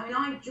these,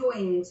 I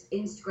joined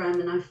Instagram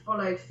and I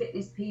followed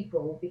fitness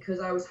people because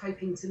I was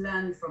hoping to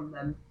learn from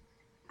them.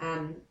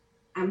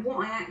 And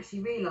what I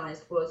actually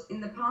realised was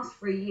in the past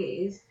 3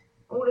 years,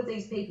 all of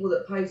these people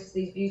that post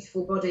these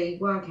beautiful body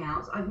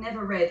workouts, I've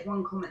never read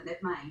one comment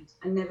they've made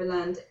and never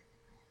learned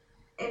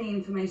any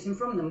information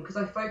from them because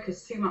I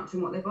focus too much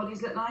on what their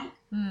bodies look like.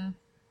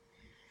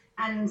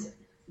 And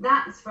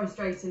that's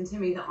frustrating to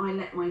me that I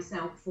let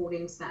myself fall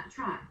into that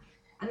trap.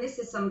 And this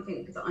is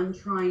something that I'm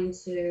trying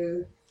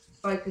to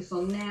focus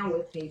on now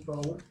with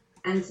people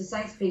and to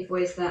say to people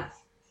is that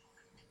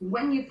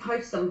when you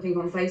post something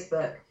on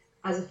Facebook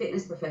as a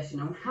fitness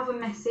professional, have a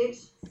message.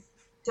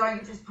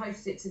 Don't just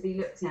post it to be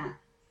looked at.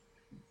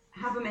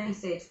 Have a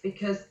message,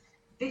 because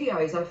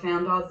videos I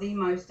found are the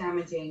most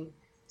damaging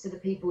to the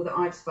people that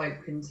I've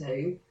spoken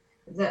to,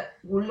 that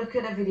will look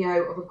at a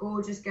video of a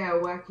gorgeous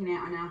girl working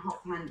out in her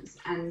hot pants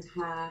and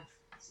her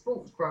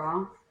sports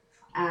bra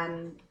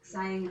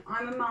saying,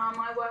 I'm a mum,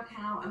 I work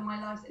out, and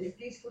my life, and it's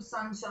beautiful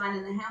sunshine,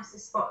 and the house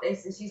is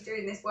spotless, and she's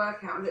doing this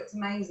workout and looks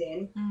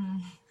amazing.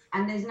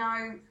 And there's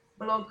no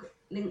blog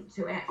linked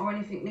to it or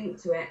anything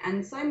linked to it.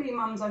 And so many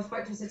mums I've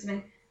spoken to said to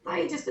me,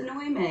 they just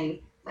annoy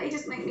me. They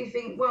just make me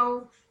think,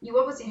 well, you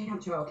obviously have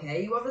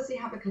childcare, you obviously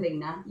have a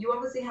cleaner, you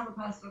obviously have a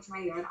personal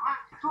trainer, and I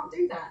can't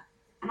do that.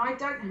 And I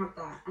don't have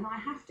that, and I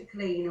have to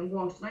clean and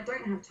wash, and I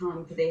don't have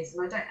time for this,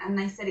 and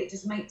they said it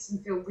just makes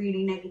them feel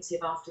really negative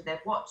after they've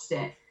watched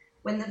it,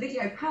 when the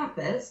video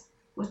purpose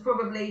was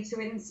probably to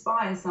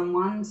inspire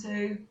someone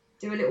to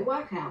do a little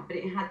workout, but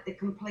it had the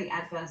complete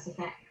adverse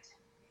effect.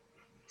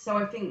 So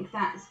I think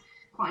that's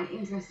quite an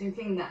interesting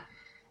thing, that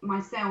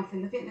myself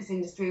in the fitness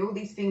industry, all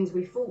these things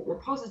we thought were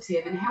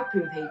positive and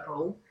helping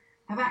people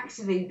have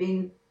actually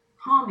been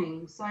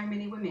harming so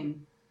many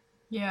women.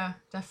 Yeah,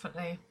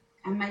 definitely.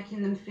 And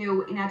making them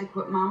feel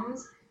inadequate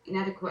mums,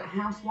 inadequate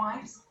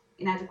housewives,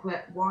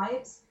 inadequate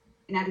wives,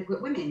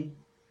 inadequate women.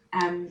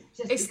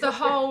 It's the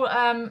whole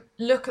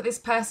look at this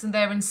person,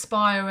 they're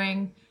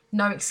inspiring,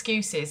 no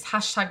excuses,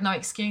 hashtag no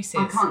excuses.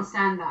 I can't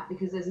stand that,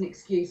 because there's an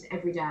excuse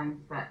every day,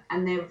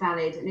 and they're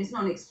valid, and it's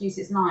not an excuse,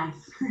 it's life.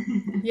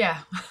 Yeah.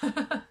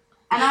 And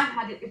I've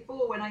had it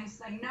before when I used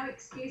to say, no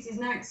excuses,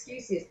 no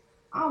excuses.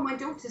 Oh, my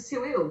daughter's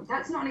too ill.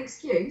 That's not an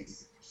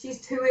excuse. She's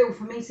too ill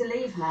for me to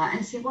leave her,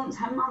 and she wants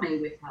her mummy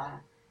with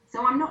her.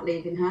 So I'm not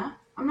leaving her.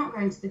 I'm not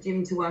going to the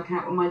gym to work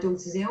out when my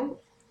daughter's ill,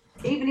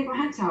 even if I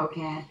had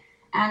childcare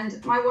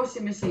and my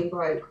washing machine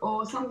broke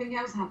or something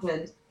else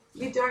happened.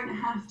 You don't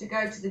have to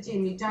go to the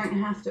gym. You don't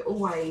have to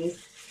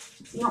always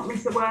not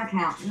miss a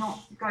workout,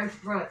 not go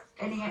for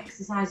any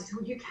exercise at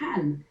all. You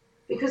can,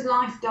 because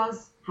life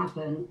does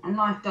happen and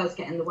life does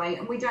get in the way,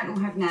 and we don't all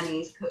have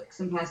nannies,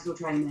 cooks and personal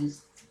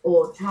trainers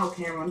or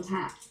childcare on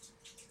tap.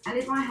 And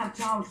if I have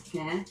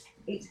childcare,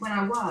 it's when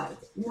I work,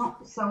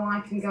 not so I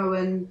can go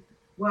and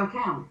work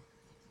out.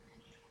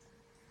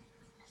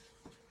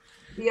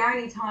 The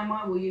only time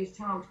I will use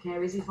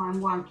childcare is if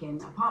I'm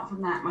working. Apart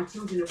from that, my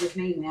children are with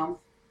me now.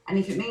 And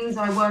if it means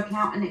I work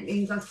out and it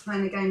means us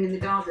playing a game in the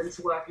garden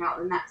to work out,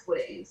 then that's what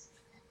it is.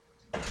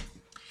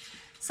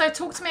 So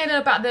talk to me a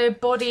little about the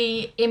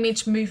body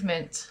image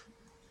movement.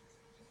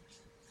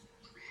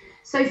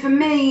 So for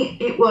me,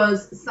 it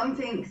was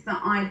something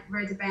that I'd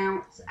read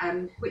about,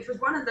 which was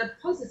one of the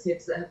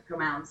positives that have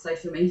come out on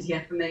social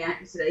media for me,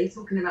 actually,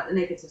 talking about the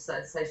negative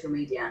side of social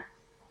media.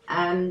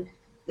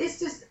 It's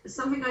just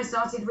something I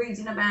started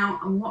reading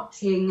about and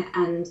watching,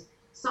 and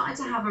started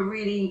to have a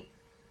really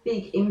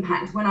big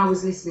impact when I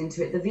was listening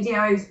to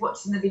it.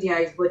 Watching the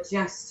videos were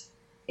just,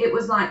 it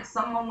was like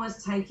someone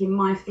was taking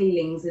my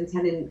feelings and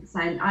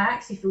saying, I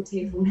actually feel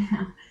tearful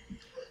now.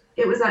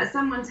 It was like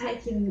someone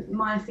taking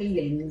my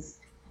feelings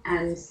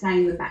and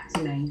saying them back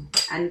to me,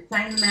 and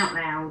saying them out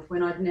loud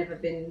when I'd never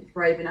been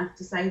brave enough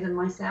to say them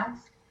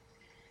myself.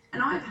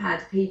 And I've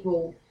had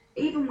people,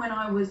 even when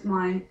I was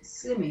my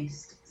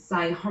slimmest,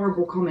 say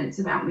horrible comments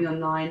about me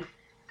online,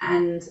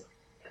 and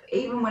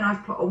even when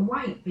I've put on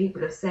weight,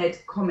 people have said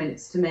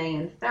comments to me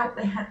and felt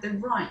they had the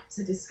right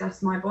to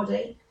discuss my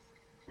body.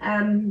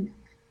 And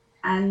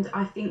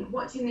I think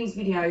watching these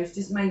videos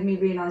just made me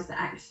realise that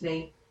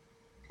actually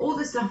all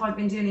the stuff I've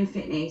been doing in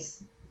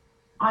fitness,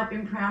 I've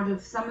been proud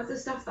of some of the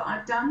stuff that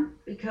I've done,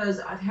 because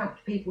I've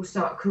helped people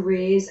start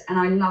careers, and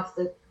I love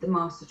the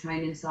master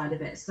training side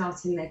of it,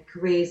 starting their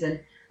careers. And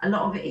a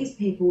lot of it is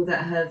people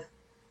that have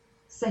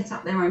set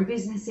up their own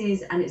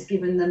businesses, and it's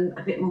given them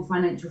a bit more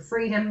financial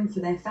freedom for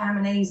their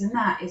families, and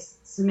that is,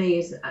 to me,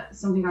 is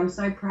something I'm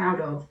so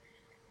proud of.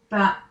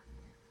 But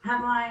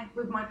have I,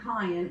 with my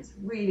clients,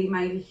 really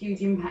made a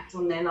huge impact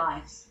on their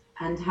lives,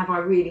 and have I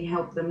really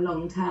helped them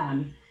long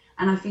term?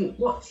 And I think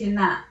watching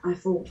that, I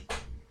thought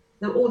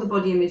that all the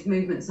body image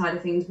movement side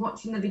of things,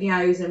 watching the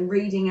videos and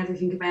reading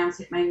everything about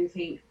it, made me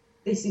think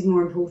this is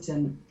more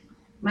important.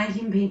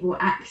 Making people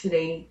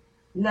actually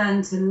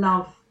learn to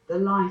love the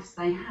lives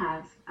they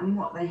have and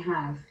what they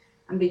have,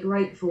 and be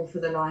grateful for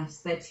the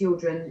lives, their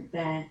children,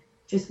 their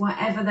just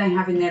whatever they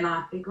have in their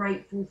life, be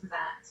grateful for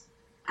that,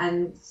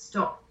 and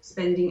stop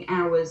spending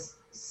hours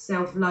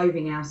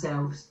self-loathing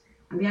ourselves,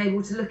 and be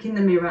able to look in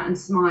the mirror and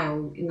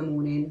smile in the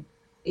morning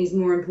is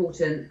more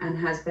important and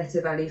has better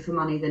value for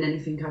money than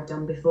anything I've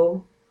done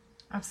before.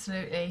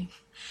 Absolutely.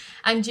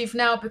 And you've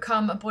now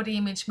become a body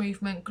image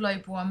movement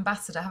global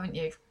ambassador, haven't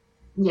you?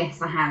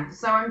 Yes, I have.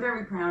 So I'm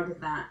very proud of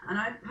that. And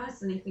I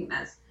personally think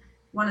that's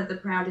one of the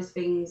proudest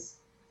things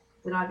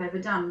that I've ever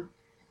done,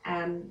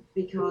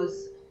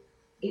 because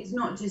it's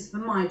not just for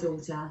my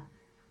daughter.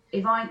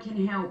 If I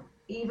can help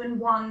even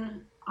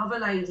one other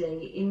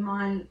lady in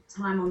my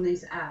time on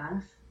this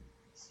earth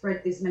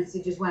spread this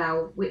message as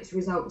well, which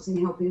results in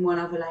helping one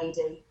other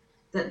lady,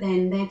 that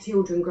then their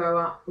children grow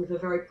up with a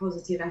very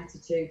positive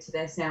attitude to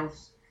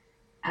themselves,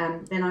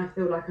 then I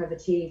feel like I've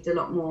achieved a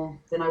lot more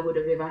than I would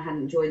have if I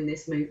hadn't joined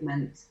this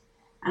movement.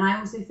 And I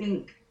also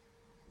think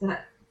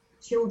that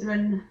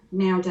children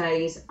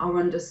nowadays are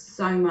under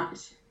so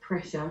much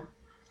pressure,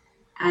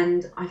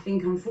 and I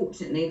think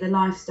unfortunately the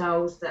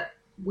lifestyles that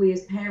we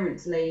as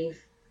parents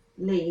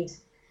lead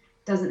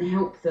doesn't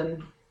help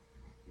them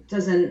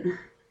doesn't,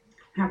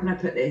 how can I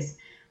put this?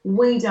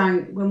 We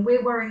don't, when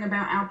we're worrying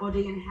about our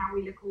body and how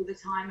we look all the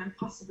time and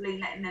possibly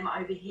letting them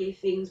overhear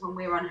things when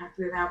we're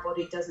unhappy with our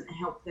body doesn't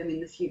help them in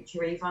the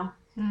future either.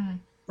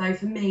 So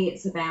for me,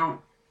 it's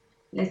about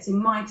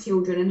letting my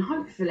children and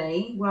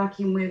hopefully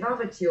working with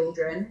other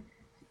children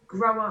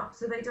grow up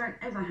so they don't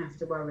ever have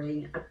to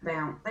worry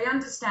about, they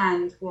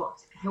understand what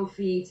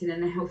healthy eating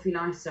and a healthy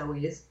lifestyle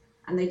is,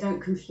 and they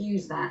don't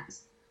confuse that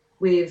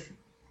with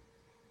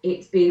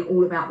it being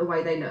all about the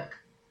way they look.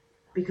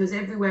 Because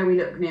everywhere we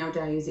look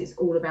nowadays, it's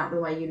all about the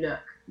way you look,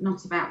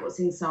 not about what's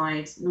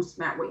inside, not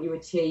about what you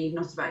achieve,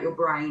 not about your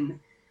brain,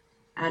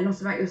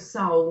 not about your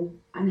soul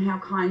and how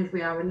kind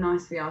we are and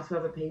nice we are to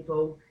other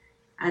people.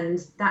 And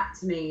that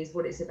to me is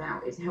what it's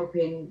about. It's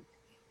helping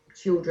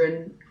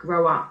children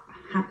grow up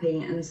happy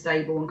and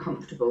stable and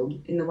comfortable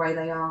in the way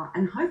they are,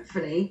 and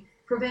hopefully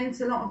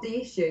prevent a lot of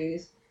the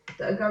issues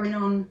that are going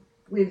on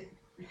with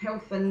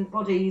health and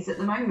bodies at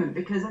the moment.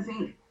 Because I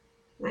think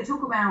they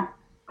talk about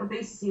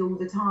obesity all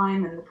the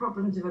time and the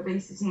problems of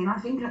obesity, and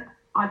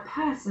I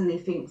personally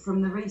think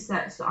from the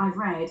research that I've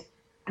read,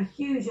 a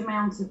huge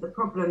amount of the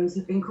problems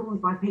have been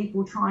caused by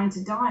people trying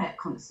to diet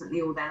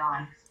constantly all their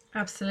life.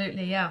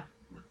 Absolutely, yeah.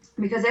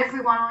 Because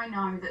everyone I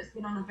know that's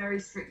been on a very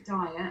strict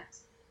diet,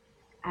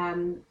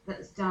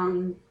 that's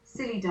done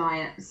silly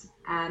diets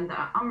that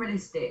are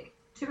unrealistic,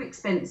 too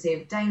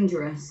expensive,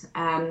 dangerous,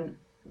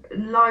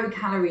 low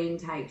calorie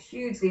intakes,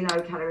 hugely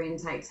low calorie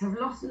intakes, have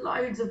lost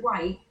loads of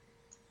weight,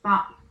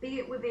 but be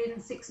it within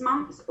 6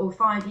 months or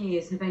 5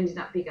 years, have ended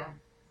up bigger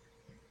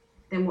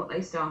than what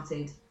they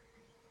started.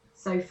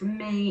 So for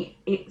me,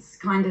 it's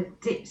kind of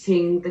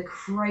ditching the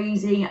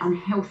crazy,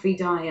 unhealthy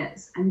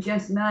diets and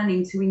just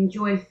learning to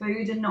enjoy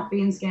food and not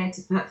being scared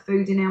to put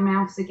food in our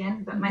mouths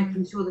again, but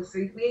making sure the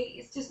food we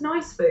eat is just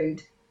nice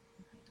food.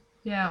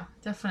 Yeah,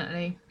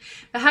 definitely.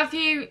 But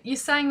you're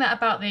saying that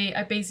about the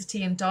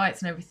obesity and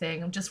diets and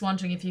everything. I'm just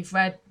wondering if you've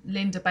read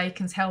Linda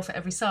Bacon's Health at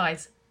Every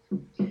Size.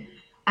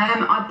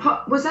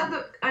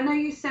 I know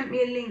you sent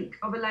me a link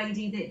of a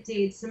lady that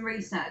did some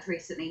research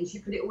recently, and she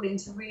put it all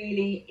into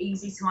really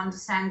easy to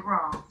understand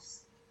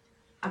graphs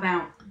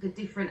about the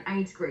different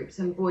age groups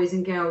and boys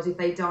and girls if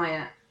they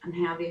diet and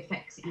how the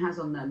effects it has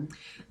on them.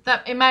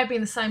 That it may have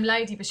been the same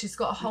lady, but she's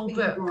got a whole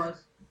book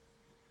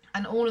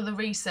and all of the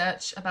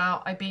research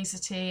about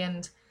obesity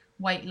and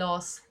weight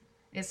loss.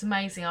 It's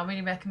amazing. I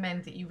really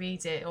recommend that you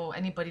read it, or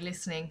anybody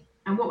listening.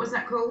 And what was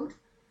that called?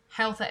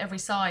 Health at Every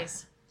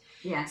Size.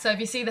 Yeah. So if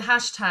you see the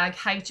hashtag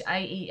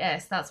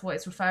HAES, that's what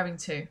it's referring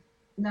to.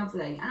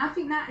 Lovely. And I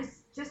think that is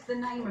just the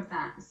name of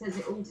that says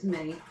it all to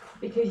me,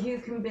 because you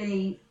can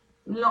be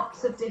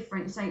lots of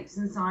different shapes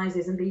and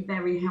sizes and be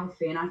very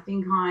healthy. And I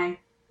think I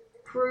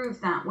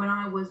proved that when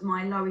I was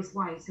my lowest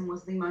weight and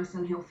was the most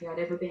unhealthy I'd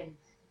ever been.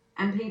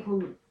 And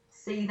people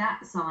see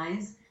that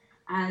size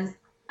as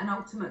an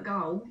ultimate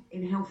goal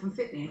in health and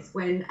fitness,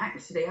 when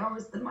actually I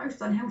was the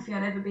most unhealthy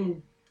I'd ever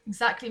been.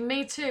 Exactly,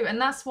 me too.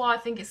 And that's why I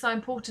think it's so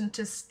important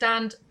to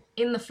stand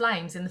in the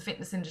flames in the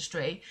fitness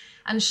industry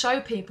and show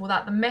people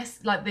that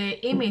the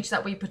image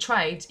that we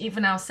portrayed,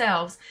 even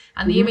ourselves,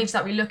 and the image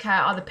that we look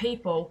at other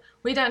people,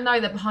 we don't know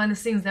that behind the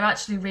scenes they're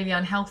actually really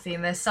unhealthy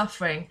and they're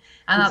suffering,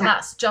 and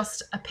that's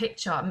just a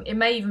picture. It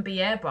may even be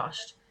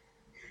airbrushed.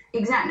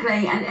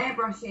 Exactly, and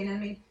airbrushing. I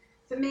mean,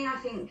 for me, I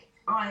think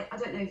I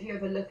don't know if you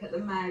ever look at the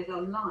Mail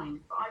online,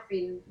 but I've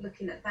been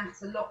looking at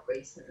that a lot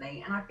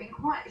recently, and I've been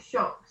quite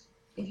shocked.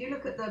 If you ever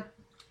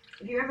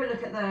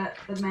look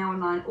at the Mail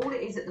online, all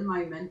it is at the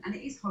moment, and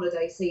it is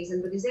holiday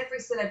season, but is every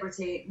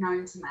celebrity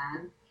known to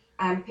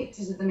man,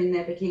 pictures of them in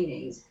their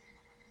bikinis.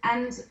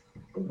 And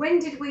when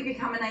did we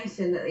become a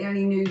nation that the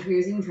only news we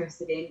was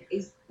interested in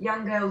is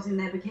young girls in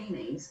their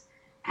bikinis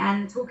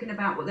and talking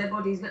about what their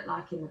bodies look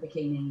like in the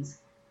bikinis?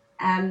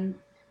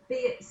 Be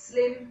it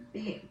slim,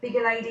 be it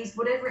bigger ladies,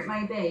 whatever it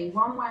may be,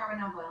 one way or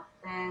another,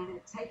 they're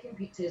taking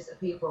pictures of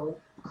people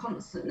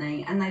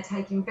constantly, and they're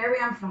taking very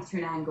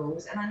unflattering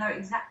angles, and I know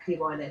exactly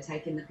why they're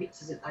taking the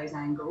pictures at those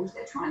angles.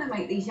 They're trying to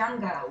make these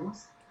young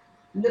girls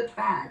look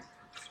bad.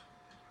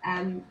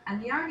 And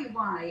the only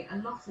way a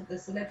lot of the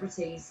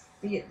celebrities,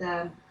 be it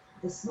the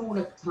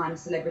smaller time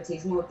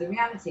celebrities, more of the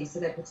reality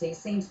celebrities,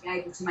 seem to be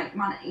able to make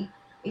money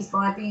is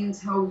by being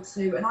told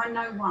to, and I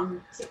know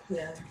one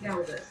particular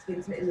girl that's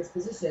been put in this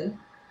position,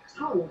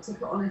 told to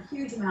put on a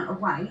huge amount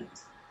of weight,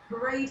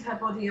 parade her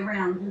body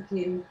around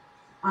looking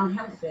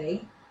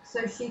unhealthy,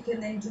 so she can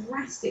then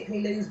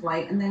drastically lose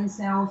weight and then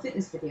sell a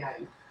fitness video.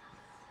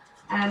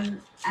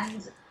 And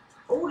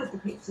all of the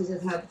pictures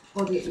of her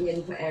body at the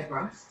end were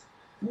airbrushed.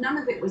 None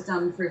of it was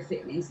done through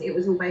fitness. It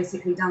was all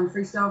basically done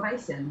through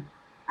starvation.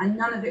 And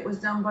none of it was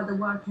done by the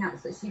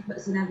workouts that she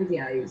puts in her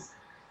videos.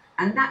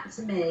 And that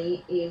to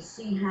me is,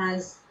 she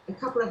has a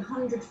couple of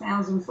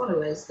 100,000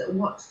 followers that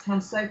watched her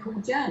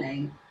so-called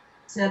journey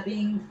to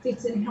being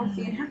fit and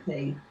healthy and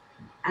happy.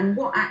 And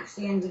what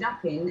actually ended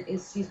up in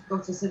is she's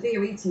got a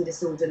severe eating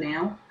disorder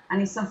now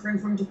and is suffering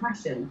from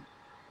depression.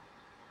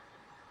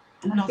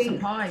 And Not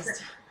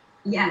surprised.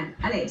 Yeah,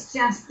 and it's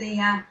just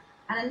and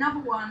And another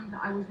one that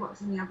I was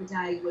watching the other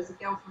day was a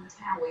girl from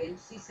Towie, and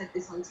she said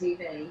this on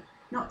TV,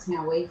 not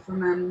Towie,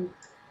 from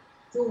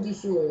Geordie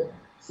Shore.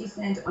 She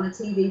said on a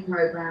TV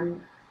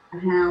programme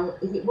how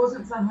if it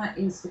wasn't for her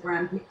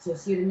Instagram picture,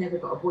 she would have never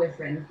got a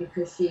boyfriend,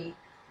 because she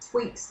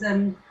tweaks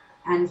them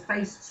and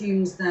face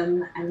tunes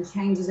them and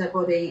changes her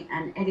body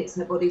and edits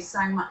her body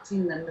so much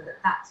in them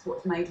that that's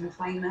what's made her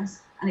famous,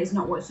 and it's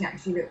not what she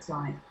actually looks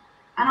like.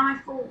 And I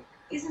thought,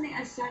 isn't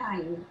it a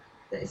shame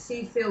that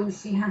she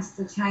feels she has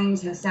to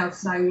change herself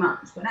so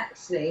much, when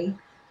actually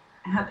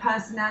her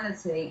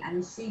personality,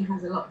 and she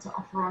has a lot to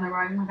offer on her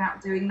own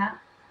without doing that.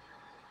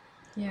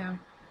 Yeah.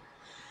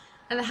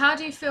 And how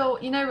do you feel,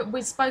 you know,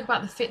 we spoke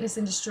about the fitness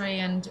industry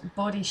and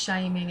body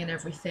shaming and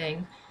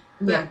everything,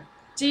 but Yeah.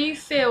 do you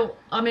feel,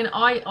 I mean,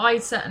 I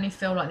certainly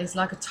feel like there's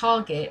like a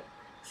target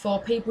for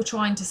people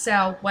trying to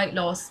sell weight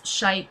loss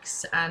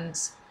shakes and,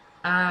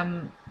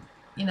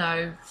 you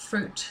know,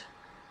 fruit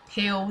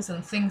peels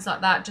and things like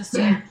that, just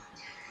to...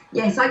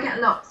 Yes, I get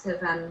lots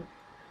of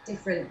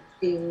different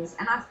things,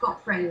 and I've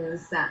got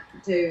friends that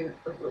do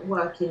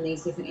work in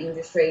these different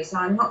industries, so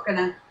I'm not going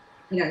to,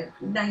 you know,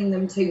 name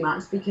them too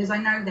much, because I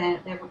know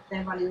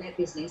they're running their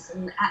business,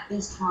 and at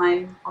this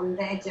time on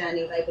their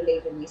journey they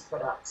believe in these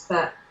products.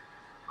 But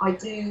I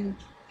do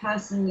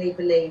personally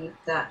believe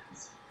that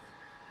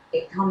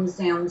it comes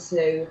down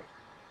to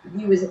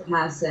you as a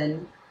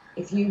person.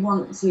 If you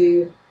want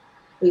to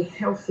be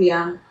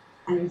healthier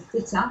and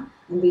fitter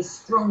and be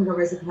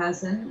stronger as a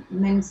person,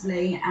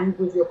 mentally and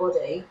with your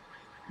body,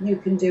 you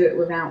can do it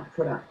without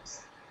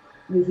products.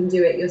 You can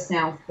do it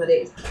yourself, but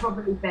it's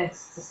probably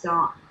best to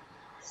start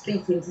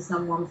speaking to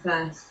someone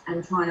first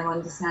and trying to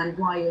understand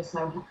why you're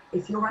so,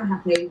 if you're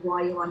unhappy,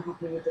 why you're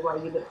unhappy with the way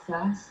you look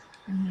first,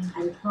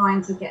 and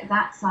trying to get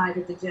that side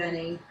of the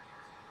journey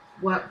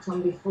worked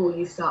on before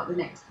you start the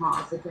next part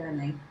of the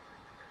journey.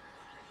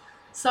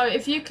 So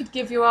if you could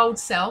give your old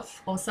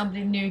self, or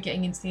somebody new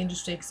getting into the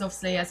industry, because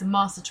obviously as a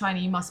master trainer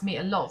you must meet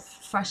a lot of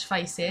fresh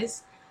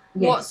faces,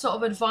 Yes. what sort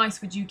of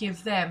advice would you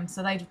give them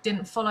so they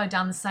didn't follow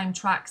down the same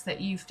tracks that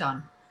you've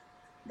done?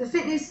 The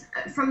fitness,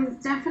 from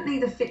definitely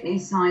the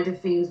fitness side of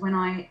things, when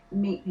I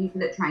meet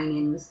people at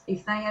trainings,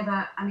 if they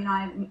ever, I mean,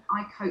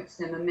 I coach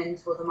them and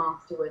mentor them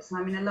afterwards, so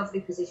I'm in a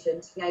lovely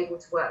position to be able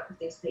to work with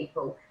these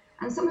people.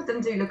 And some of them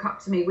do look up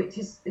to me, which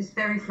is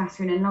very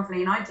flattering and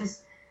lovely, and I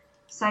just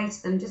say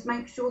to them, just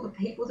make sure the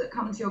people that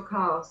come to your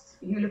class,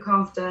 you look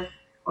after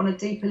on a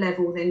deeper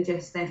level than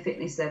just their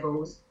fitness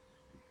levels.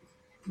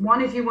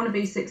 One, if you want to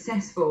be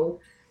successful,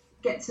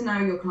 get to know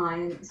your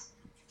clients,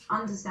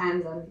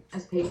 understand them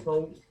as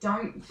people.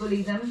 Don't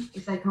bully them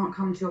if they can't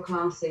come to your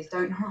classes.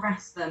 Don't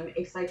harass them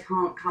if they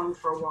can't come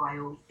for a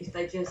while, if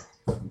they just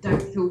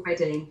don't feel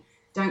ready.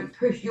 Don't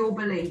push your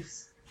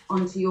beliefs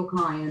onto your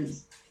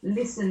clients.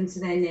 Listen to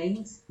their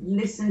needs,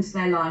 listen to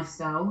their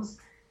lifestyles,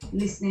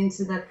 listening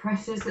to the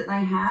pressures that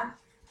they have,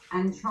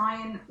 and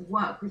try and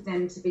work with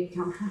them to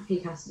become happy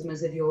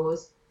customers of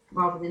yours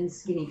rather than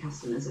skinny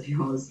customers of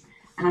yours.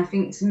 And I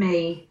think, to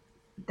me,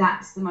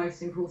 that's the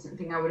most important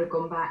thing I would have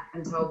gone back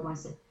and told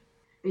myself,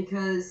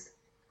 because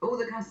all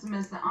the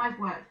customers that I've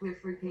worked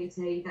with through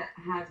PT that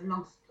have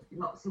lost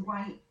lots of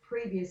weight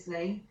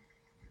previously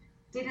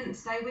didn't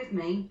stay with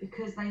me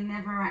because they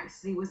never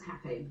actually was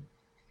happy.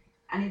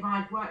 And if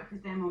I'd worked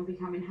with them on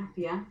becoming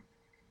happier,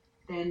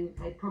 then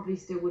they probably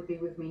still would be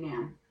with me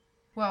now.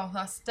 Well,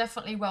 that's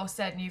definitely well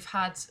said, and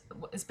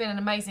it's been an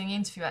amazing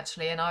interview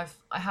actually, and I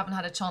haven't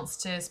had a chance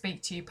to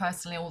speak to you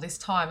personally all this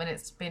time, and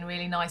it's been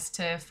really nice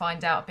to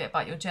find out a bit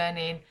about your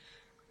journey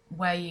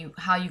and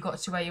how you got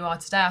to where you are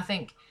today. I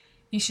think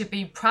you should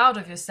be proud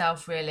of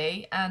yourself,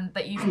 really, and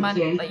that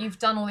you've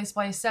done all this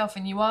by yourself,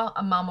 and you are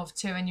a mum of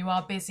two, and you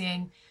are busy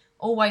and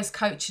always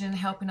coaching and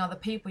helping other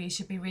people. You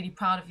should be really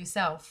proud of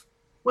yourself.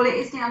 Well, it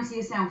is down to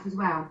yourself as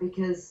well,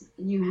 because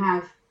you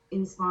have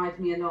inspired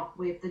me a lot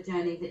with the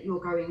journey that you're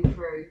going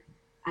through,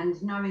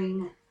 and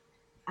knowing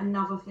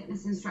another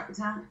fitness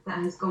instructor that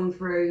has gone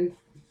through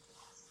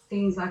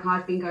things like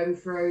I've been going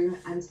through,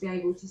 and to be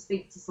able to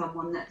speak to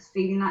someone that's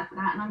feeling like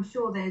that. And I'm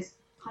sure there's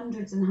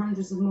hundreds and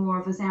hundreds of more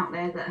of us out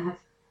there that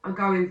are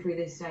going through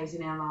this stage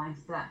in our life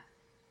that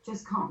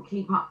just can't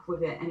keep up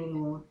with it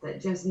anymore,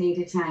 that just need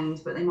a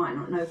change, but they might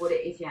not know what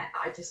it is yet.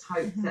 I just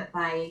hope that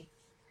they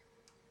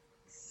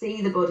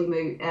see the body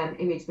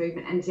image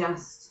movement and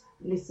just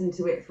listen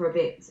to it for a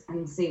bit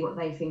and see what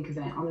they think of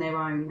it on their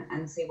own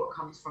and see what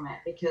comes from it,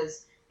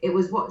 because it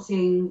was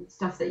watching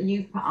stuff that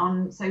you've put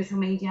on social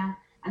media,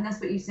 and that's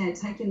what you said,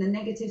 taking the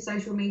negative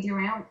social media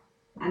out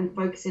and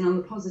focusing on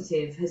the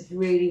positive has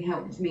really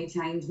helped me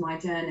change my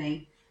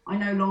journey. I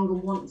no longer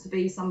want to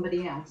be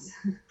somebody else.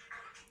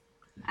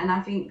 And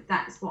I think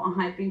that's what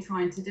I've been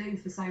trying to do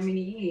for so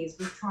many years,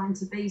 was trying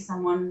to be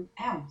someone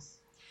else.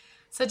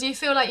 So do you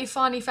feel like you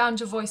finally found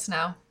your voice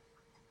now?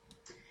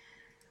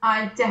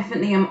 I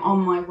definitely am on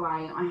my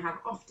way. I have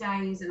off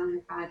days and I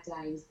have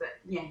bad days, but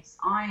yes,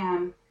 I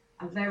am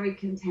a very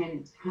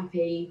content,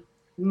 happy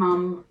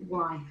mum,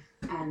 wife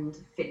and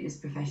fitness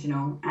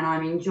professional, and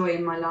I'm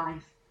enjoying my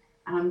life,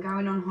 and I'm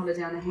going on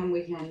holiday on a hen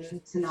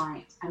weekend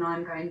tonight, and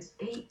I'm going to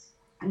eat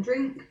and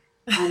drink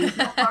and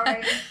not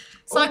worry.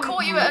 So I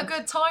caught you at a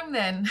good time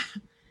then.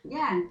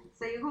 Yeah,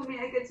 so you caught me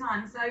at a good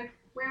time. So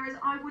whereas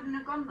I wouldn't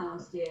have gone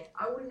last year,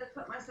 I wouldn't have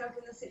put myself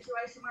in the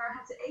situation where I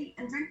had to eat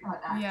and drink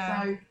like that.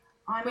 Yeah. So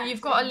But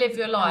you've got to live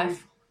your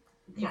life.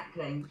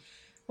 Exactly.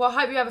 Well, I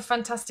hope you have a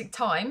fantastic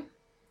time.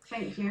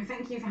 Thank you.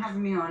 Thank you for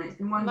having me on. It's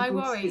been wonderful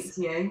No worries. to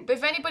speak to you. But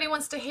if anybody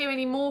wants to hear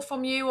any more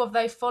from you or if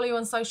they follow you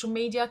on social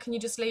media, can you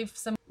just leave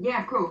some...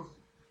 Yeah, of course.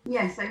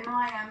 Yeah, so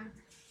my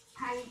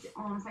page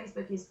on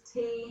Facebook is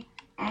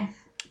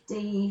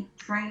TFD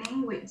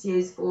Training, which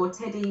is for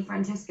Teddy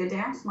Francesca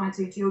Douse, my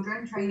 2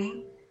 children,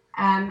 training.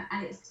 And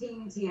it's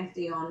Team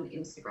TFD on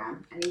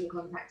Instagram. And you can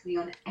contact me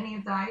on any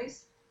of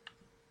those.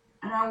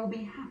 And I will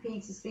be happy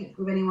to speak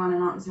with anyone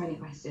and answer any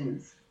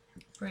questions.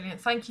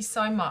 Brilliant. Thank you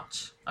so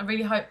much. I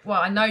really hope...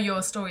 Well, I know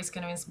your story is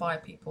going to inspire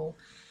people.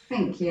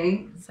 Thank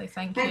you. So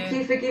thank you. Thank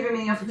you for giving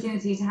me the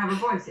opportunity to have a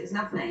voice. It's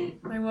lovely.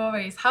 No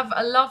worries. Have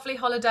a lovely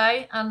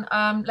holiday and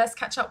let's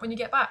catch up when you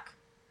get back.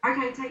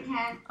 Okay, take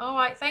care. All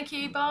right. Thank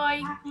you.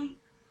 Bye. Bye.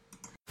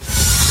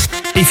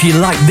 If you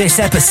like this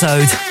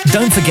episode,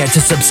 don't forget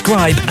to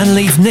subscribe and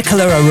leave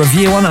Nicola a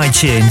review on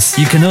iTunes.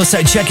 You can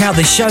also check out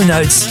the show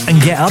notes and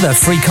get other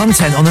free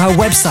content on her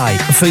website,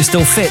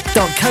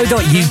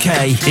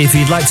 fustillfit.co.uk. If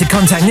you'd like to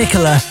contact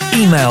Nicola,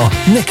 email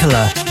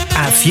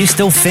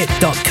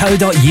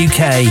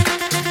nicola@fustillfit.co.uk.